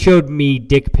 he showed me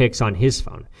dick pics on his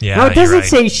phone. Yeah, now, it doesn't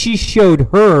say she showed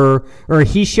her or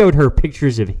he showed her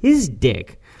pictures of his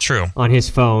dick on his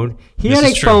phone. He had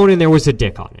a phone and there was a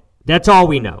dick on it. That's all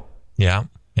we know. Yeah.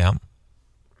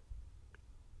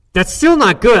 That's still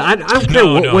not good. I don't care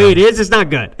what way it is. It's not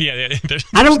good. Yeah.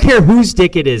 I don't care whose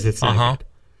dick it is. It's not good.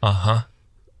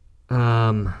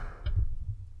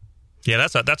 Yeah,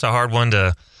 that's a hard one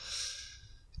to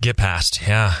get past.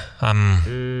 Yeah.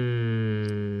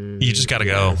 You just got to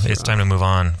go. It's time to move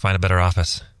on. Find a better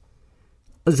office.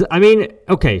 I mean,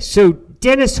 okay, so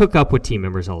dentists hook up with team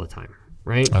members all the time,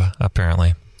 right?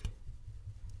 Apparently.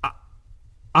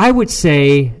 I would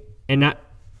say, and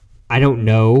I don't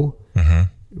know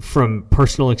from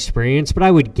personal experience, but I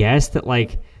would guess that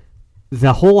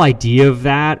the whole idea of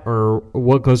that or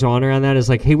what goes on around that is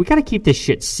hey, we got to keep this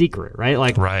shit secret,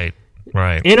 right?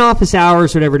 Right. In office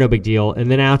hours, whatever, no big deal. And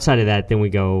then outside of that, then we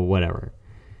go whatever.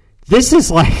 This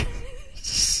is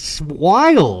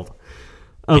wild.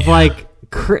 I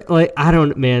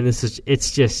don't, man.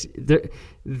 It's just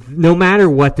no matter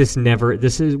what.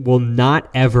 Will not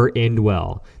ever end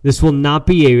well. This will not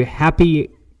be a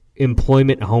happy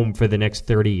employment home for the next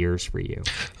 30 years for you.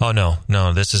 Oh no.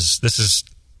 This is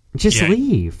just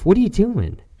leave. What are you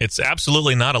doing? It's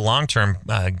absolutely not a long-term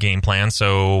game plan.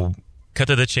 So cut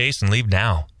to the chase and leave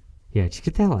now. Yeah, just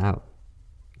get the hell out.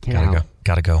 Get out.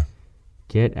 Gotta go.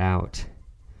 Get out.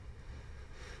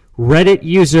 Reddit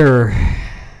user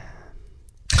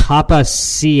Papa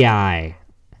CI.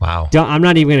 Wow. I'm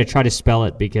not even going to try to spell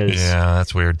it because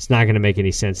that's weird. It's not going to make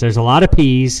any sense. There's a lot of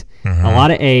P's, a lot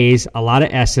of A's, a lot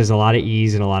of S's, a lot of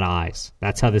E's, and a lot of I's.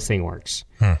 That's how this thing works.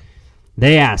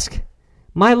 They ask,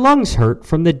 my lungs hurt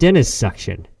from the dentist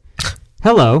suction.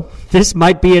 Hello, this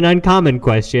might be an uncommon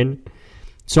question.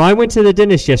 So I went to the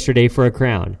dentist yesterday for a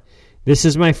crown. This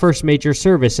is my first major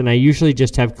service, and I usually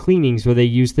just have cleanings where they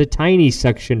use the tiny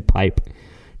suction pipe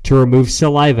to remove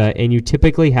saliva, and you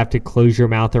typically have to close your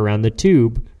mouth around the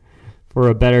tube for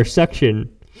a better suction.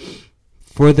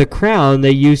 For the crown,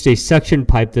 they used a suction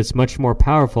pipe that's much more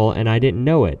powerful, and I didn't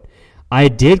know it. I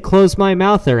did close my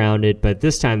mouth around it, but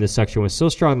this time the suction was so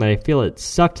strong that I feel it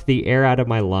sucked the air out of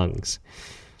my lungs.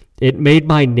 It made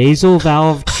my nasal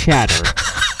valve chatter.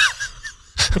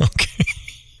 Okay.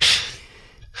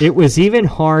 It was even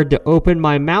hard to open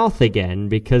my mouth again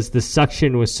because the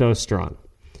suction was so strong.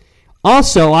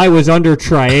 Also, I was under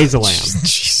triazolam,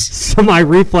 so my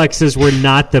reflexes were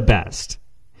not the best.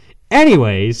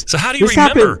 Anyways. So how do you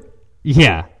remember?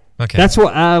 Yeah. Okay. That's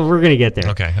what we're going to get there.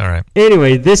 Okay, all right.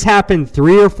 Anyway, this happened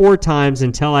 3 or 4 times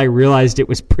until I realized it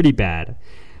was pretty bad.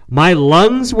 My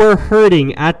lungs were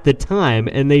hurting at the time,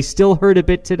 and they still hurt a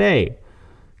bit today.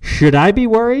 Should I be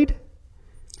worried?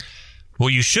 Well,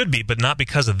 you should be, but not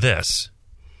because of this.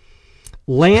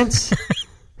 Lance,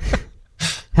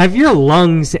 have your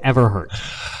lungs ever hurt?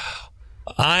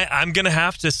 I'm going to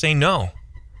have to say no.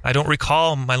 I don't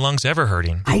recall my lungs ever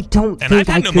hurting. I don't think I've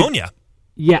had pneumonia.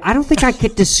 Yeah, I don't think I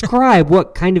could describe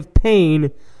what kind of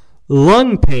pain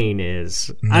lung pain is.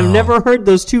 No. I've never heard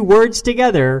those two words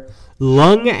together,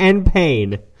 lung and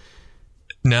pain.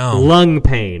 No. Lung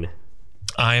pain.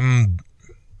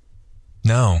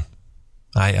 No.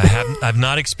 I've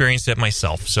not experienced it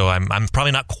myself, so I'm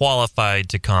probably not qualified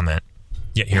to comment.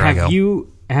 Yeah, here I go.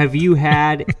 Have you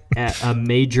had a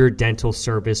major dental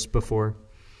service before?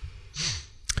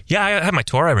 Yeah, I had my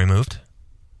tori removed.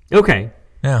 Okay.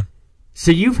 Yeah.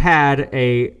 So you've had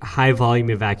a high volume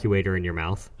evacuator in your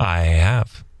mouth? I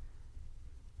have.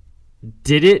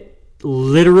 Did it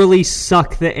literally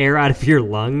suck the air out of your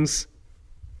lungs?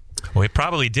 Well, it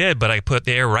probably did, but I put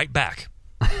the air right back.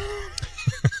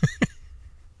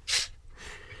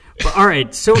 But, all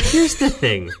right, so here's the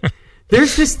thing.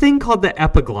 There's this thing called the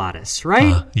epiglottis,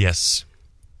 right? Yes.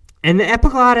 And the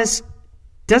epiglottis,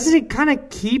 doesn't it kind of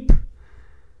keep...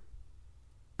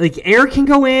 Like, air can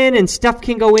go in and stuff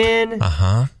can go in,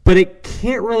 but it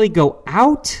can't really go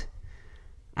out?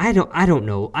 I don't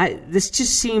know. This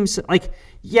just seems like,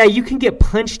 yeah, you can get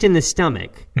punched in the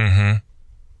stomach. Mm-hmm.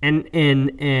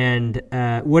 And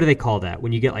what do they call that?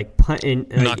 When you get, like, it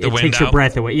takes your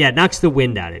breath away. Yeah, it knocks the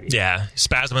wind out of you. Yeah,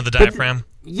 spasm of the diaphragm.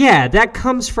 Yeah, that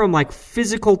comes from, like,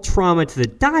 physical trauma to the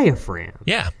diaphragm.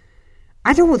 Yeah.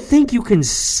 I don't think you can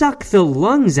suck the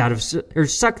lungs out of, or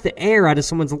suck the air out of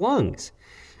someone's lungs.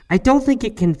 I don't think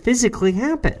it can physically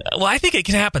happen. Well, I think it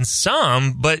can happen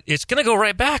some, but it's going to go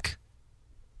right back.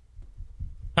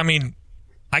 I mean,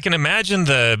 I can imagine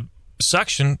the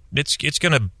suction. It ain't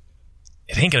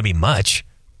going to be much.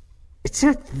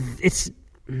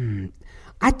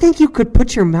 I think you could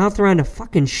put your mouth around a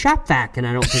fucking shop vac, and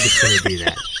I don't think it's going to do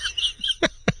that.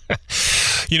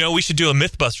 You know, we should do a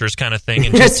Mythbusters kind of thing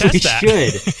and just test that.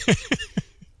 Should.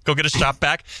 Go get a shop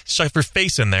vac, shove your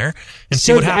face in there, and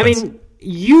see what happens. I mean,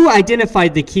 you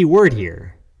identified the key word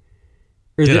here.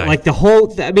 Like the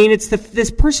whole... I mean, it's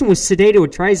this person was sedated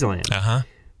with trizolam. Uh-huh.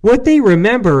 What they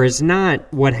remember is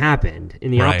not what happened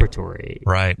in the operatory.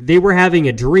 Right. They were having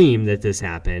a dream that this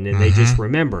happened, and they just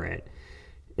remember it.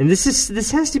 And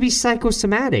this has to be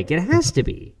psychosomatic. It has to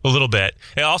be. A little bit.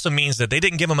 It also means that they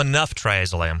didn't give him enough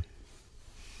triazolam.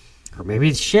 Or maybe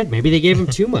it's shit. Maybe they gave him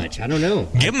too much. I don't know.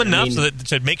 Give him enough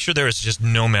to make sure there is just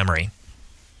no memory.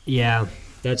 Yeah,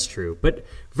 that's true. But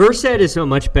Versed is a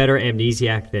much better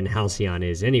amnesiac than Halcyon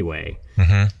is anyway.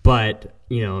 Mm-hmm. But,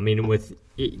 you know, I mean,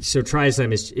 so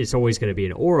triazolam is always going to be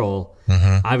an oral.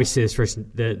 Mm-hmm. Obviously, this person,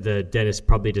 the dentist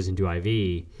probably doesn't do IV.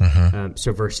 Mm-hmm.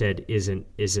 So Versed isn't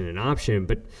an option.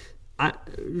 But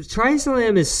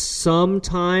triazolam is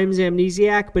sometimes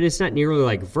amnesiac, but it's not nearly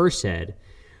like Versed.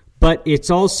 But it's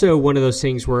also one of those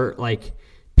things where, like,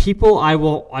 people, I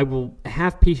will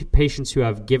have patients who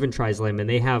have given triazolam, and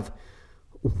they have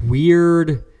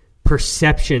weird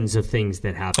perceptions of things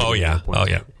that happen. Oh yeah.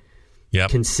 Yep.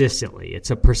 Consistently,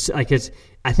 it's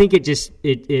I think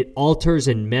it alters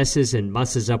and messes and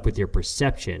musses up with your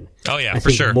perception. Oh yeah, I for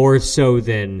think sure. More so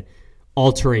than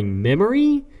altering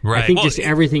memory. Right. I think just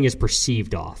everything is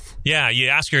perceived off. Yeah, you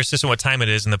ask your assistant what time it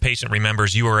is, and the patient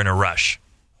remembers you were in a rush.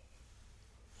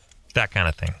 That kind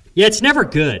of thing. Yeah, it's never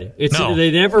good.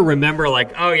 They never remember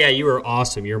like, oh yeah, you were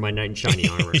awesome. You were my knight in shining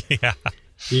armor. Yeah.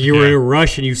 You were in a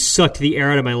rush and you sucked the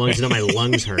air out of my lungs, and now my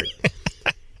lungs hurt.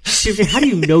 Seriously, how do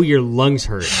you know your lungs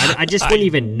hurt? I just wouldn't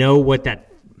even know what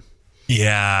that.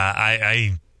 Yeah,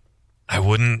 I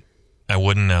wouldn't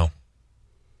know.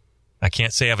 I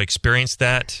can't say I've experienced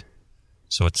that,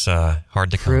 so it's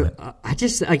hard to comment.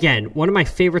 Again, one of my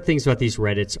favorite things about these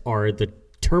Reddits are the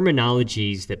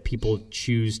terminologies that people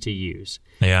choose to use.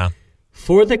 Yeah.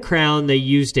 For the crown, they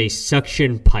used a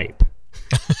suction pipe.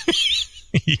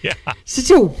 Yeah. Such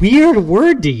a weird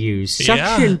word to use.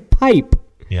 Suction pipe.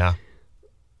 Yeah.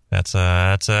 That's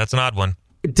an odd one.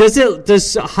 Does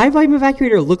a high volume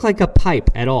evacuator look like a pipe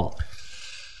at all?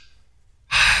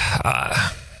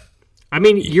 I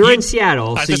mean, you're in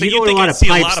Seattle, so you know what a lot of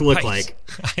pipes look like.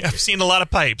 I've seen a lot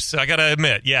of pipes, I got to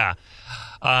admit. Yeah.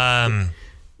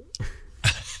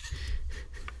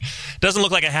 Doesn't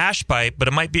look like a hash pipe, but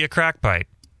it might be a crack pipe.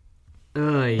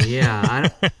 Yeah.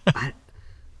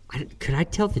 Could I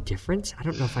tell the difference? I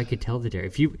don't know if I could tell the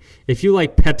difference. If you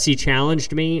like Pepsi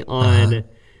challenged me on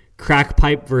crack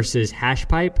pipe versus hash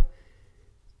pipe,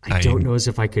 I don't know as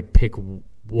if I could pick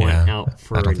one out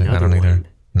for another one.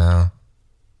 No.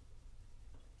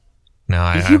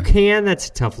 If you can, that's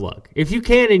a tough look. If you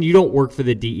can and you don't work for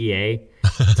the DEA,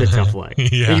 it's a tough look.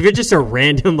 Yeah. If you're just a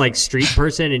random like street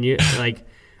person and you like,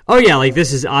 oh yeah, like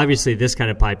this is obviously this kind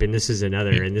of pipe and this is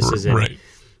another and this is an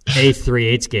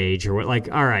A3/8 gauge or what? Like,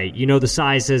 all right, you know the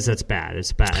sizes. That's bad.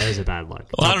 It's bad. That is a bad look.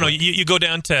 Well, I don't know. You go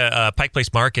down to Pike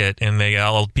Place Market and they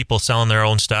all people selling their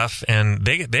own stuff and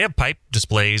they have pipe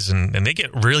displays and they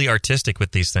get really artistic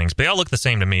with these things. But they all look the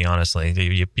same to me, honestly.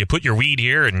 You put your weed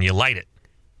here and you light it.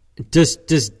 Does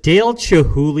Dale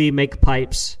Chihuly make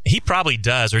pipes? He probably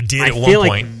does, or did at one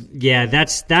point. Yeah,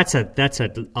 that's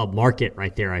a market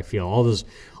right there. I feel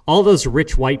all those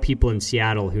rich white people in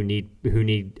Seattle who need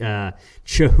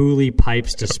Chihuly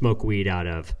pipes to smoke weed out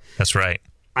of. That's right.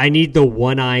 I need the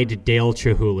one-eyed Dale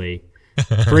Chihuly.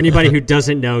 For anybody who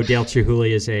doesn't know, Dale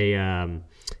Chihuly is a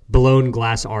blown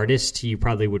glass artist. You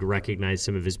probably would recognize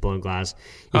some of his blown glass.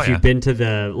 If you've been to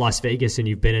the Las Vegas and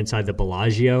you've been inside the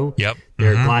Bellagio,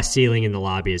 their glass ceiling in the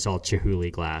lobby is all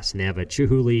Chihuly glass. And they have a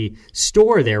Chihuly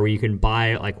store there where you can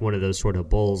buy like one of those sort of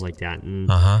bowls like that. And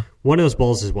one of those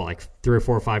bowls is what, like $3 or $4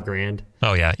 or $5 grand?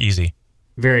 Oh, yeah, easy.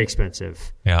 Very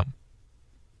expensive. Yeah.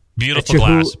 Beautiful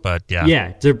glass, but yeah.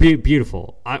 Yeah, they're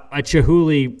beautiful. A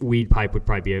Chihuly weed pipe would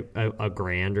probably be a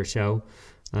grand or so.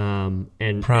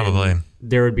 And probably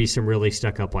there would be some really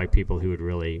stuck-up white people who would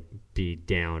really be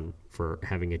down for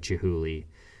having a Chihuly.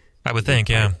 I would think,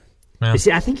 yeah.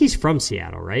 See, I think he's from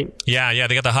Seattle, right? Yeah.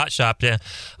 They got the hot shop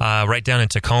right down in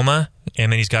Tacoma,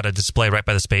 and then he's got a display right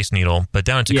by the Space Needle. But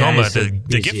down in Tacoma,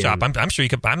 the gift shop, I'm sure you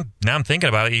could. Now I'm thinking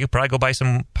about it. You could probably go buy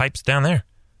some pipes down there.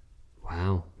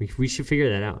 Wow, we should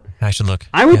figure that out. I should look.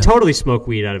 I would totally smoke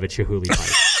weed out of a Chihuly pipe.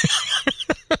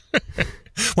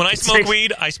 When I smoke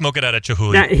weed, I smoke it out of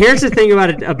Chihuly. Now, here's the thing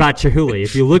about Chihuly.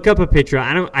 If you look up a picture,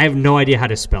 I have no idea how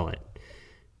to spell it.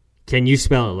 Can you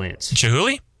spell it, Lance?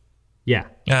 Chihuly? Yeah.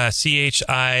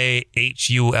 CHIHULLY.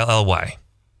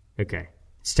 Okay.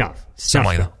 It's tough.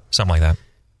 Something like that.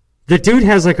 The dude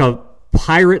has like a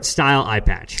pirate-style eye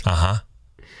patch.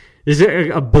 There's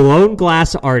a blown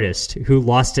glass artist who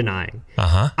lost an eye.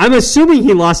 I'm assuming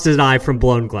he lost his eye from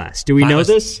blown glass. Do we know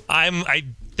this? I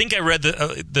think I read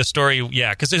the story,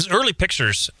 because his early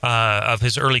pictures of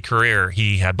his early career,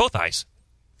 he had both eyes.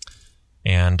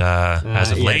 And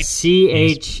as of late...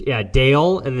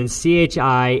 Dale, and then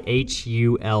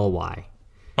CHIHULY.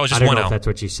 Oh, just I don't one know L. if that's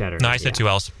what you said or No, not. I said two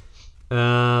L's.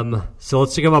 So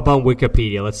let's look him up on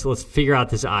Wikipedia. Let's figure out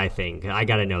this eye thing. I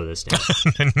got to know this now.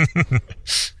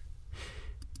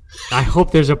 I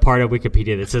hope there's a part of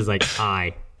Wikipedia that says, like,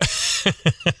 eye.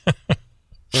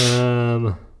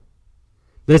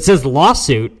 That says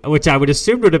lawsuit, which I would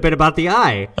assume would have been about the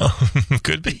eye.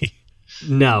 Could be.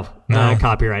 No.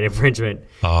 Copyright infringement.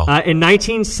 In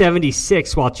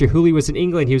 1976, while Chihuly was in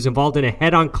England, he was involved in a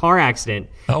head-on car accident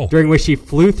during which he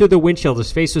flew through the windshield.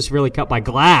 His face was severely cut by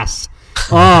glass.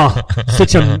 Oh,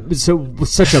 such a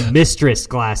mistress,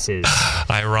 glasses.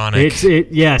 Ironic.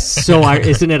 Yes. So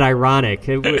isn't it ironic?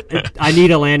 I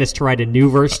need Alanis to write a new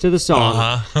verse to the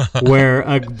song where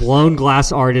a blown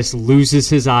glass artist loses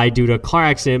his eye due to a car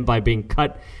accident by being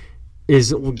cut.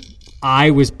 His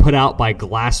eye was put out by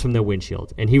glass from the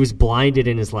windshield, and he was blinded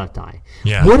in his left eye.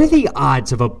 Yeah. What are the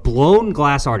odds of a blown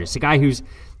glass artist, a guy who's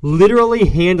literally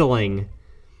handling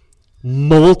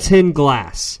molten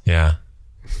glass? Yeah.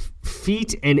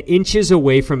 feet and inches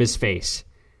away from his face.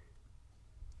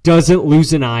 Doesn't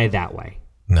lose an eye that way.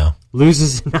 No.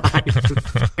 Loses an eye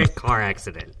in a car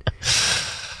accident.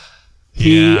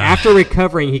 After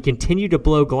recovering, he continued to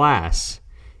blow glass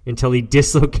until he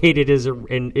dislocated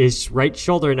his right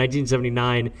shoulder in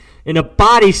 1979 in a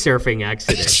body surfing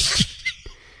accident.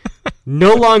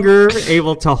 No longer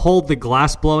able to hold the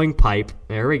glass-blowing pipe.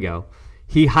 There we go.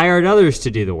 He hired others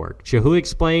to do the work. Chihuly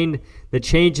explained the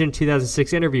change in a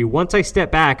 2006 interview. Once I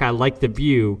stepped back, I liked the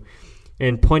view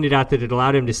and pointed out that it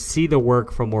allowed him to see the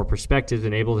work from more perspectives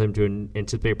and enabled him to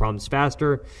anticipate problems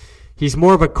faster. He's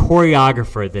more of a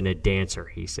choreographer than a dancer,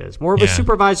 he says. More of a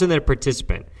supervisor than a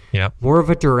participant. Yep. More of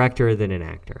a director than an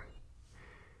actor.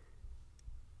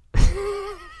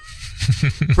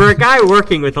 For a guy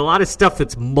working with a lot of stuff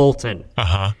that's molten,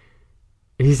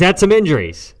 he's had some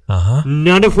injuries.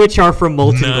 None of which are from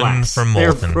molten glass.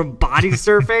 They're from body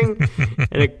surfing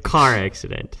and a car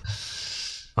accident.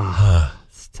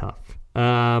 It's tough.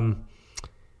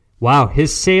 Wow,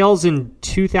 his sales in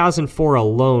 2004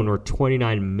 alone were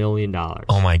 $29 million.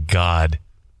 Oh my God.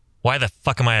 Why the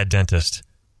fuck am I a dentist?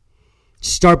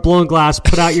 Start blowing glass,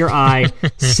 put out your eye,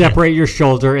 separate your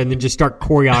shoulder, and then just start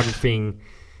choreographing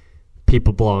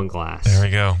people blowing glass. There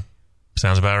we go.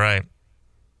 Sounds about right.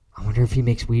 I wonder if he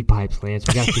makes weed pipes, Lance.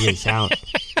 We got to figure this out.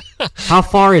 How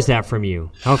far is that from you?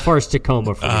 How far is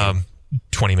Tacoma from you?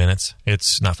 20 minutes.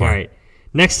 It's not far. All right.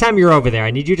 Next time you're over there,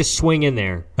 I need you to swing in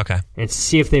there. Okay. And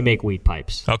see if they make weed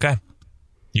pipes. Okay.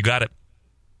 You got it.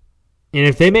 And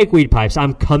if they make weed pipes,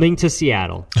 I'm coming to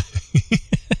Seattle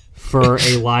for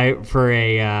a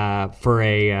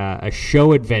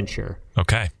show adventure.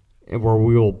 Okay. Where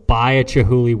we will buy a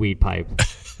Chihuly weed pipe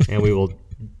and we will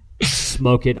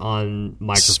smoke it on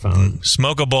microphone.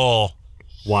 Smoke a bowl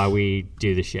while we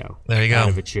do the show. There you go. Out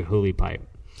of a Chihuly pipe.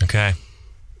 Okay.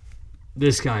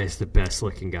 This guy is the best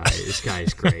looking guy. This guy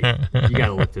is great. You got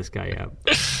to look this guy up.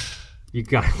 You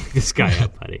got to look this guy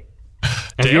up, buddy.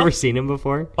 Have you ever seen him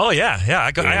before? Oh, yeah.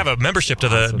 I have a membership to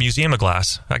the Museum of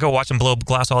Glass. I go watch him blow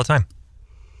glass all the time.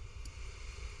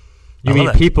 You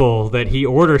mean people that he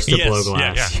orders to blow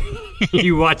glass? Yeah.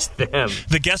 You watch them.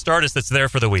 The guest artist that's there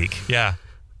for the week. Yeah.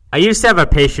 I used to have a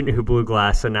patient who blew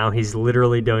glass, and now he's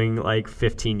literally doing like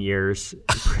 15 years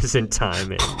prison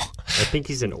time. And I think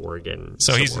he's in Oregon.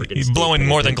 So he's blowing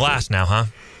more than glass now, huh?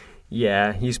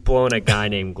 Yeah, he's blowing a guy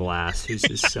named Glass who's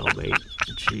his cellmate.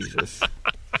 Jesus.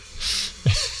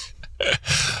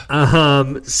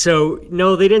 So,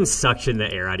 no, they didn't suction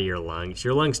the air out of your lungs.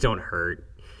 Your lungs don't hurt.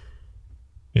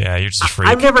 Yeah, you're just a freak.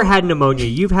 I've never had pneumonia.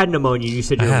 You've had pneumonia. You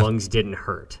said your lungs didn't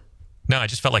hurt. No, I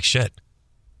just felt like shit.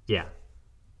 Yeah.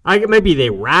 Maybe they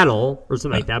rattle or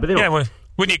something like that, but they don't. Yeah,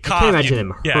 when you cough, I can't imagine them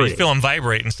hurting. Yeah, you feel them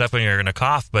vibrate and stuff when you're going to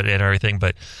cough, and everything.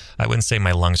 But I wouldn't say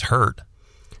my lungs hurt.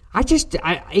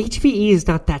 HVE is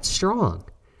not that strong.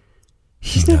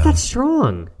 She's not that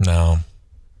strong. No.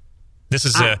 This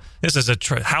is a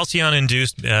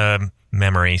halcyon-induced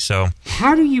memory. So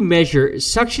how do you measure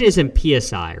suction? Is in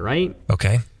PSI, right?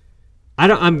 Okay.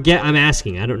 I'm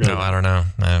asking. I don't know. No, I don't know.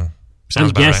 No. I'm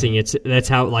guessing right. That's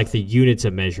how like the units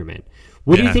of measurement.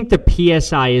 What do you think the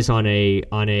PSI is on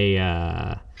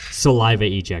a saliva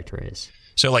ejector is?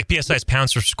 So like PSI is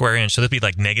pounds per square inch. So that'd be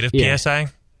like negative PSI.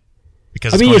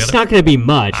 Because it's not going to be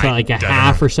much, like a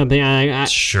half or something.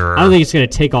 Sure. I don't think it's going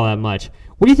to take all that much.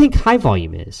 What do you think high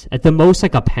volume is? At the most,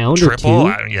 like a pound Triple?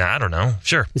 or two? I don't know.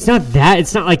 Sure. It's not that.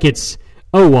 It's not like it's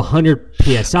 100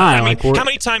 PSI. I mean, how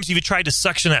many times have you tried to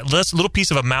suction that little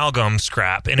piece of amalgam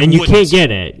scrap and you can't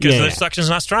get it because the suction's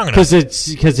not strong enough?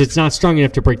 Because it's not strong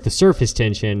enough to break the surface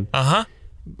tension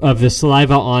of the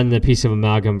saliva on the piece of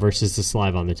amalgam versus the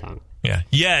saliva on the tongue. Yeah.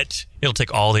 Yet it'll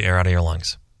take all the air out of your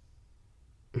lungs.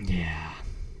 Yeah.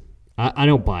 I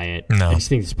don't buy it. No. I just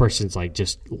think this person's like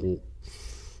just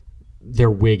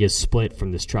their wig is split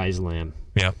from this Trislam.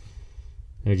 Yep.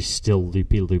 They're just still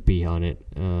loopy on it.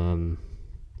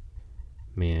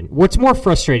 Man, what's more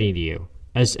frustrating to you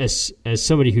as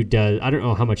somebody who does? I don't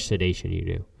know how much sedation you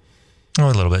do. Oh,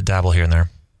 a little bit, dabble here and there.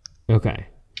 Okay.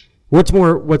 What's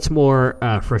more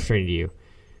frustrating to you?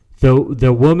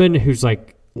 The woman who's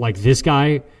like this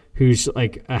guy who's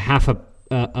like a half of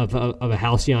a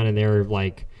halcyon and they're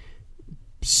like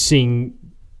seeing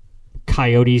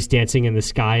coyotes dancing in the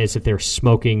sky as if they're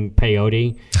smoking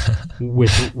peyote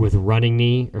with running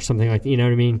knee or something like that. You know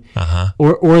what I mean?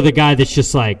 Or the guy that's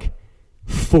just like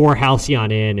 4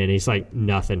 halcyon in and he's like,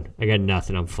 nothing. I got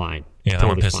nothing. I'm fine. Yeah,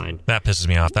 totally fine. That pisses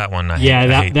me off. That one. I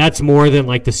hate. That's more than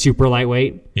like the super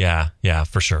lightweight. Yeah,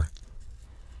 for sure.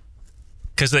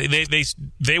 Because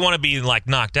they want to be like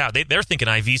knocked out. They're thinking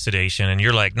IV sedation, and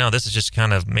you're like, no, this is just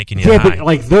kind of making you high. But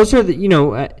like those are the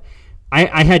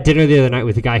I had dinner the other night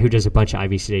with a guy who does a bunch of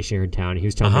IV sedation here in town. He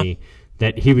was telling me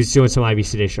that he was doing some IV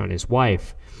sedation on his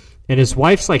wife. And his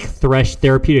wife's like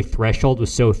therapeutic threshold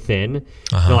was so thin.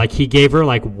 That, like he gave her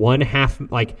like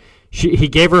he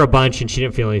gave her a bunch and she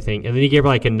didn't feel anything. And then he gave her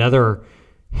like another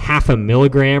 0.5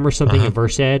 milligram or something in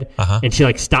Versed, and she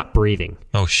like stopped breathing.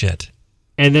 Oh shit.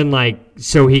 And then like,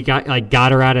 so he got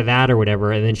her out of that or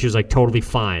whatever. And then she was like totally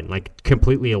fine, like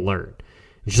completely alert.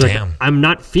 And she's like, I'm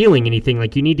not feeling anything.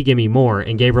 Like, you need to give me more.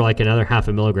 And gave her like another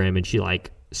 0.5 milligram, and she like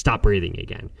stopped breathing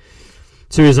again.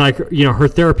 So he's like, you know, her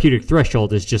therapeutic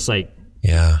threshold is just like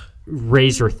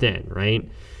razor thin, right?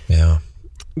 Yeah.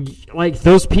 Like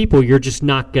those people, you're just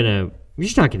not gonna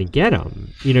get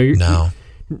them. You know,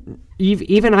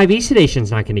 even IV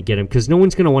sedation's not going to get them because no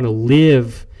one's going to want to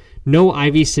live. No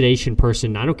IV sedation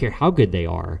person, I don't care how good they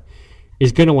are,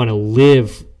 is going to want to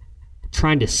live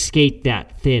trying to skate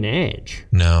that thin edge.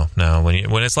 No.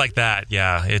 When it's like that,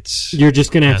 you're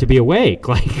just going to have to be awake.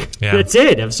 Like that's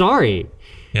it. I'm sorry.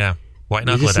 Yeah. White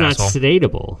knuckle it, asshole. It's not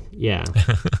sedatable. Yeah.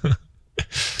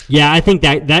 Yeah, I think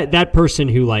that person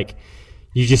who like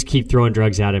you just keep throwing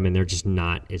drugs at him and they're just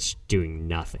not. It's doing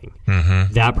nothing.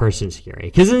 Mm-hmm. That person's scary.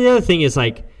 Because the other thing is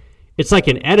like it's like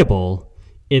an edible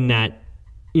in that.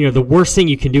 You know, the worst thing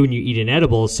you can do when you eat an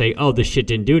edible is say, oh, this shit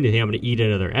didn't do anything. I'm going to eat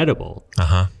another edible.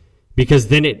 Because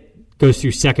then it goes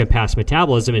through second pass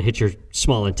metabolism and hits your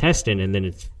small intestine, and then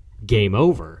it's game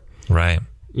over. Right.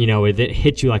 You know, it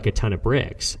hits you like a ton of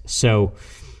bricks. So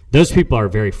those people are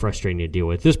very frustrating to deal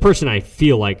with. This person, I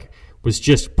feel like, was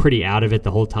just pretty out of it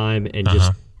the whole time and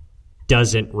just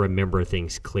doesn't remember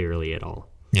things clearly at all.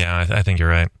 Yeah, I think you're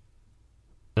right.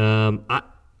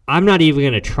 I'm not even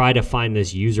going to try to find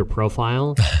this user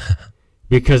profile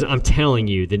because I'm telling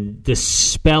you, the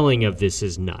spelling of this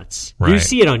is nuts. Right. You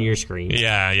see it on your screen.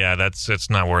 Yeah, it's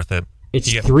not worth it.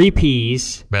 It's 3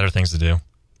 P's. Better things to do.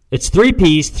 It's 3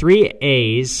 P's, 3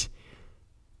 A's,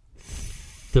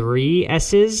 3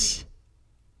 S's,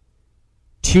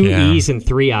 2 E's, and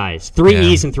 3 I's. 3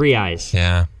 E's and 3 I's.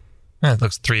 Yeah. It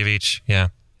looks 3 of each. Yeah.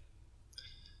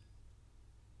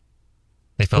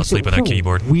 They fell asleep on that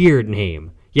keyboard. Weird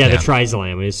name. Yeah, the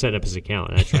Trisalam is set up his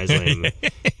account. That Trisalam,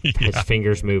 his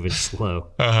fingers moving slow.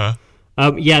 Yeah,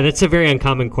 that's a very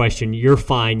uncommon question. You're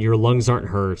fine. Your lungs aren't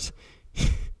hurt.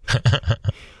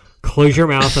 Close your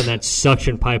mouth on that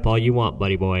suction pipe all you want,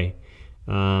 buddy boy.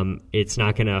 It's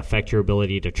not going to affect your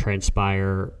ability to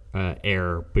transpire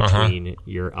air between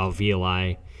your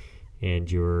alveoli and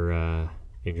your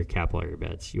capillary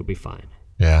beds. You'll be fine.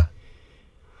 Yeah.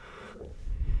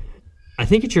 I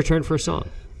think it's your turn for a song.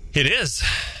 It is.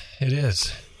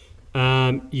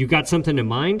 You got something in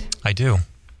mind? I do.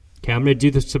 Okay, I'm going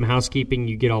to do some housekeeping.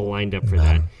 You get all lined up for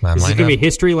that. Is this going to be a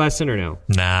history lesson or no?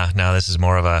 Nah, this is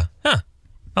more of a, I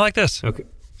like this.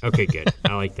 Okay, good.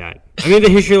 I like that. I mean, the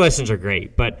history lessons are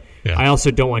great, but I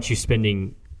also don't want you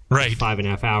spending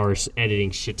 5.5 hours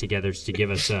editing shit together to give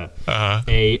us a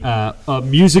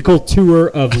musical tour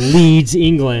of Leeds,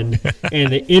 England,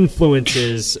 and the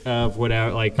influences of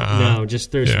whatever. Like, no,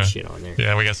 just throw some shit on there.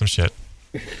 Yeah, we got some shit.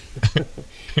 Rate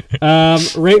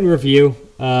and review.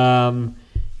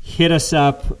 Hit us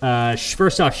up.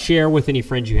 First off, share with any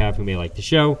friends you have who may like the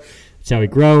show. That's how we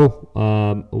grow.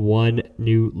 One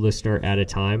new listener at a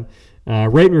time.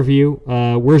 Rate and review.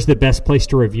 Where's the best place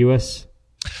to review us?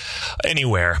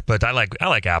 Anywhere, but I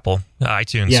like Apple,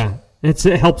 iTunes. Yeah, it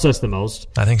helps us the most.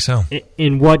 I think so.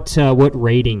 And what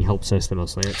rating helps us the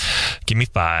most, Lance? Give me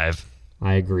 5.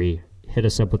 I agree. Hit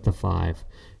us up with the 5.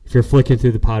 If you're flicking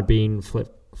through the Podbean,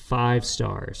 flip 5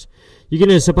 stars. You can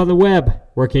hit us up on the web,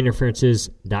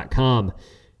 workinginterferences.com.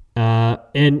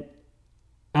 And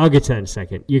I'll get to that in a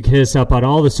second. You can hit us up on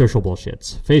all the social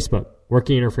bullshits. Facebook,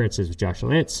 Working Interferences with Josh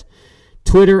and Lance.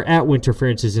 Twitter,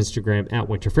 @Winterferences. Instagram,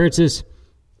 @Winterferences.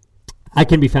 I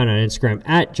can be found on Instagram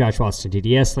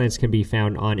 @JoshWatson_DDS. Lance can be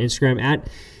found on Instagram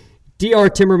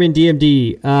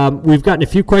 @DrTimmermanDMD. We've gotten a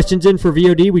few questions in for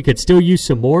VOD. We could still use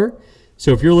some more.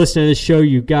 So if you're listening to this show,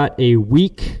 you got a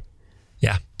week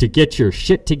to get your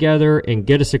shit together and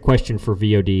get us a question for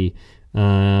VOD.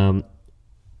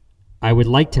 I would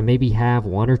like to maybe have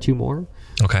 1 or 2 more.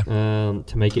 Okay.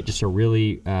 To make it just a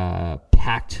really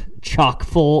packed, chock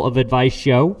full of advice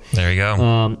show. There you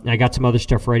go. I got some other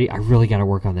stuff ready. I really got to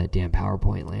work on that damn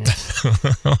PowerPoint, Lance.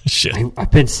 Oh, shit.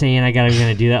 I've been saying I'm going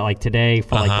to do that like today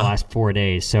for like the last 4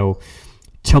 days. So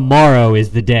tomorrow is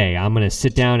the day. I'm going to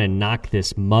sit down and knock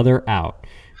this mother out.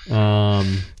 So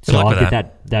I'll get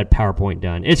that PowerPoint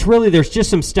done. It's really, there's just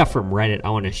some stuff from Reddit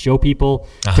I want to show people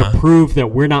to prove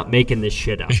that we're not making this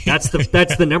shit up. That's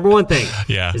the number one thing.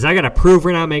 Yeah. Is I got to prove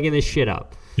we're not making this shit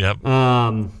up. Yep.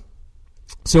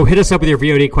 So hit us up with your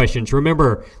VOD questions.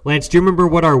 Remember, Lance, do you remember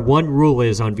what our one rule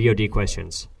is on VOD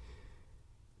questions?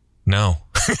 No.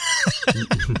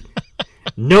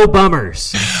 No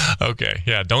bummers. Okay.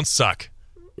 Yeah. Don't suck.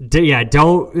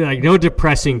 Don't no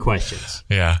depressing questions.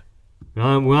 Yeah. We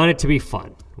want it to be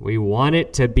fun. We want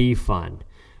it to be fun.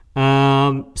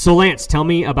 So Lance, tell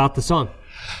me about the song.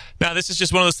 Now, this is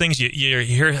just one of those things, you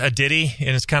hear a ditty,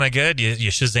 and it's kind of good.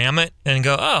 You Shazam it and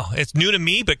go, oh, it's new to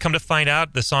me, but come to find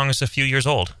out, the song is a few years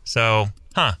old. So,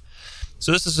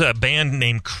 So this is a band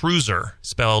named Cruiser,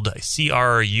 spelled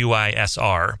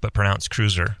Cruisr, but pronounced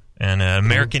Cruiser, an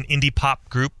American indie pop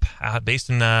group based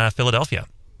in Philadelphia.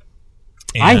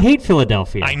 And I hate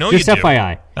Philadelphia. I know just you do.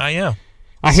 FYI. I know.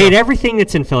 I hate everything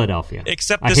that's in Philadelphia.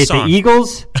 Except this song. I hate song. the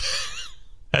Eagles.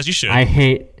 As you should. I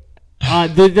hate... I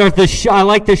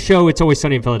like the show It's Always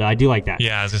Sunny in Philadelphia. I do like that.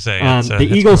 Yeah, I was going to say.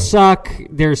 The Eagles suck.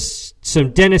 There's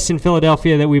some dentists in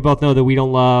Philadelphia that we both know that we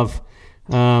don't love.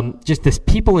 Just the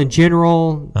people in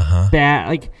general,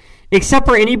 bad. Except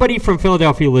for anybody from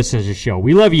Philadelphia who listens to the show.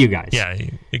 We love you guys. Yeah,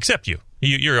 except you.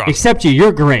 You're awesome. Except you.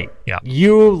 You're great. Yeah.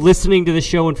 You listening to the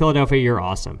show in Philadelphia, you're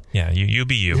awesome. Yeah, you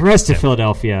be you. The rest of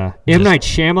Philadelphia, M. Night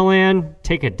Shyamalan,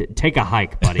 take a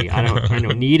hike, buddy. I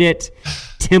don't need it.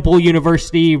 Temple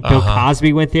University, Bill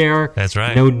Cosby went there. That's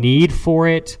right. No need for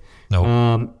it.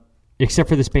 No. Except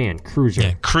for this band, Cruiser.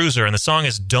 Yeah, Cruiser, and the song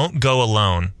is "Don't Go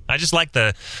Alone." I just like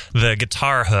the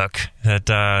guitar hook that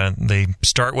they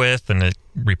start with, and it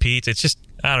repeats. It's just,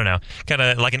 I don't know, kind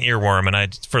of like an earworm.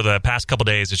 And for the past couple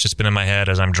days, it's just been in my head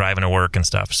as I'm driving to work and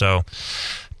stuff. So,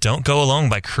 "Don't Go Alone"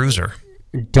 by Cruiser.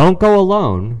 "Don't Go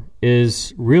Alone"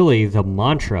 is really the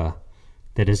mantra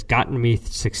that has gotten me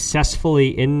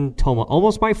successfully into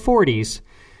almost my 40s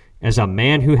as a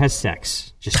man who has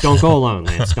sex. Just don't go alone,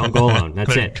 Lance. Don't go alone.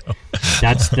 That's it.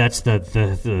 That's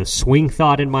the swing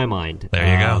thought in my mind.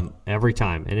 There you go. Every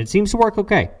time. And it seems to work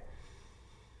okay.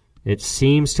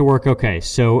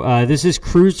 So this is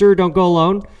Cruiser, Don't Go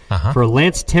Alone. For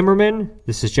Lance Timmerman,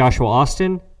 this is Joshua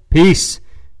Austin. Peace.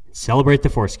 Celebrate the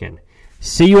foreskin.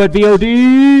 See you at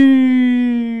VOD.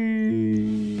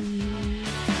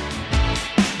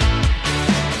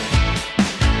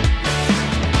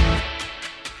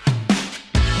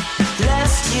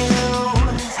 Blessed you.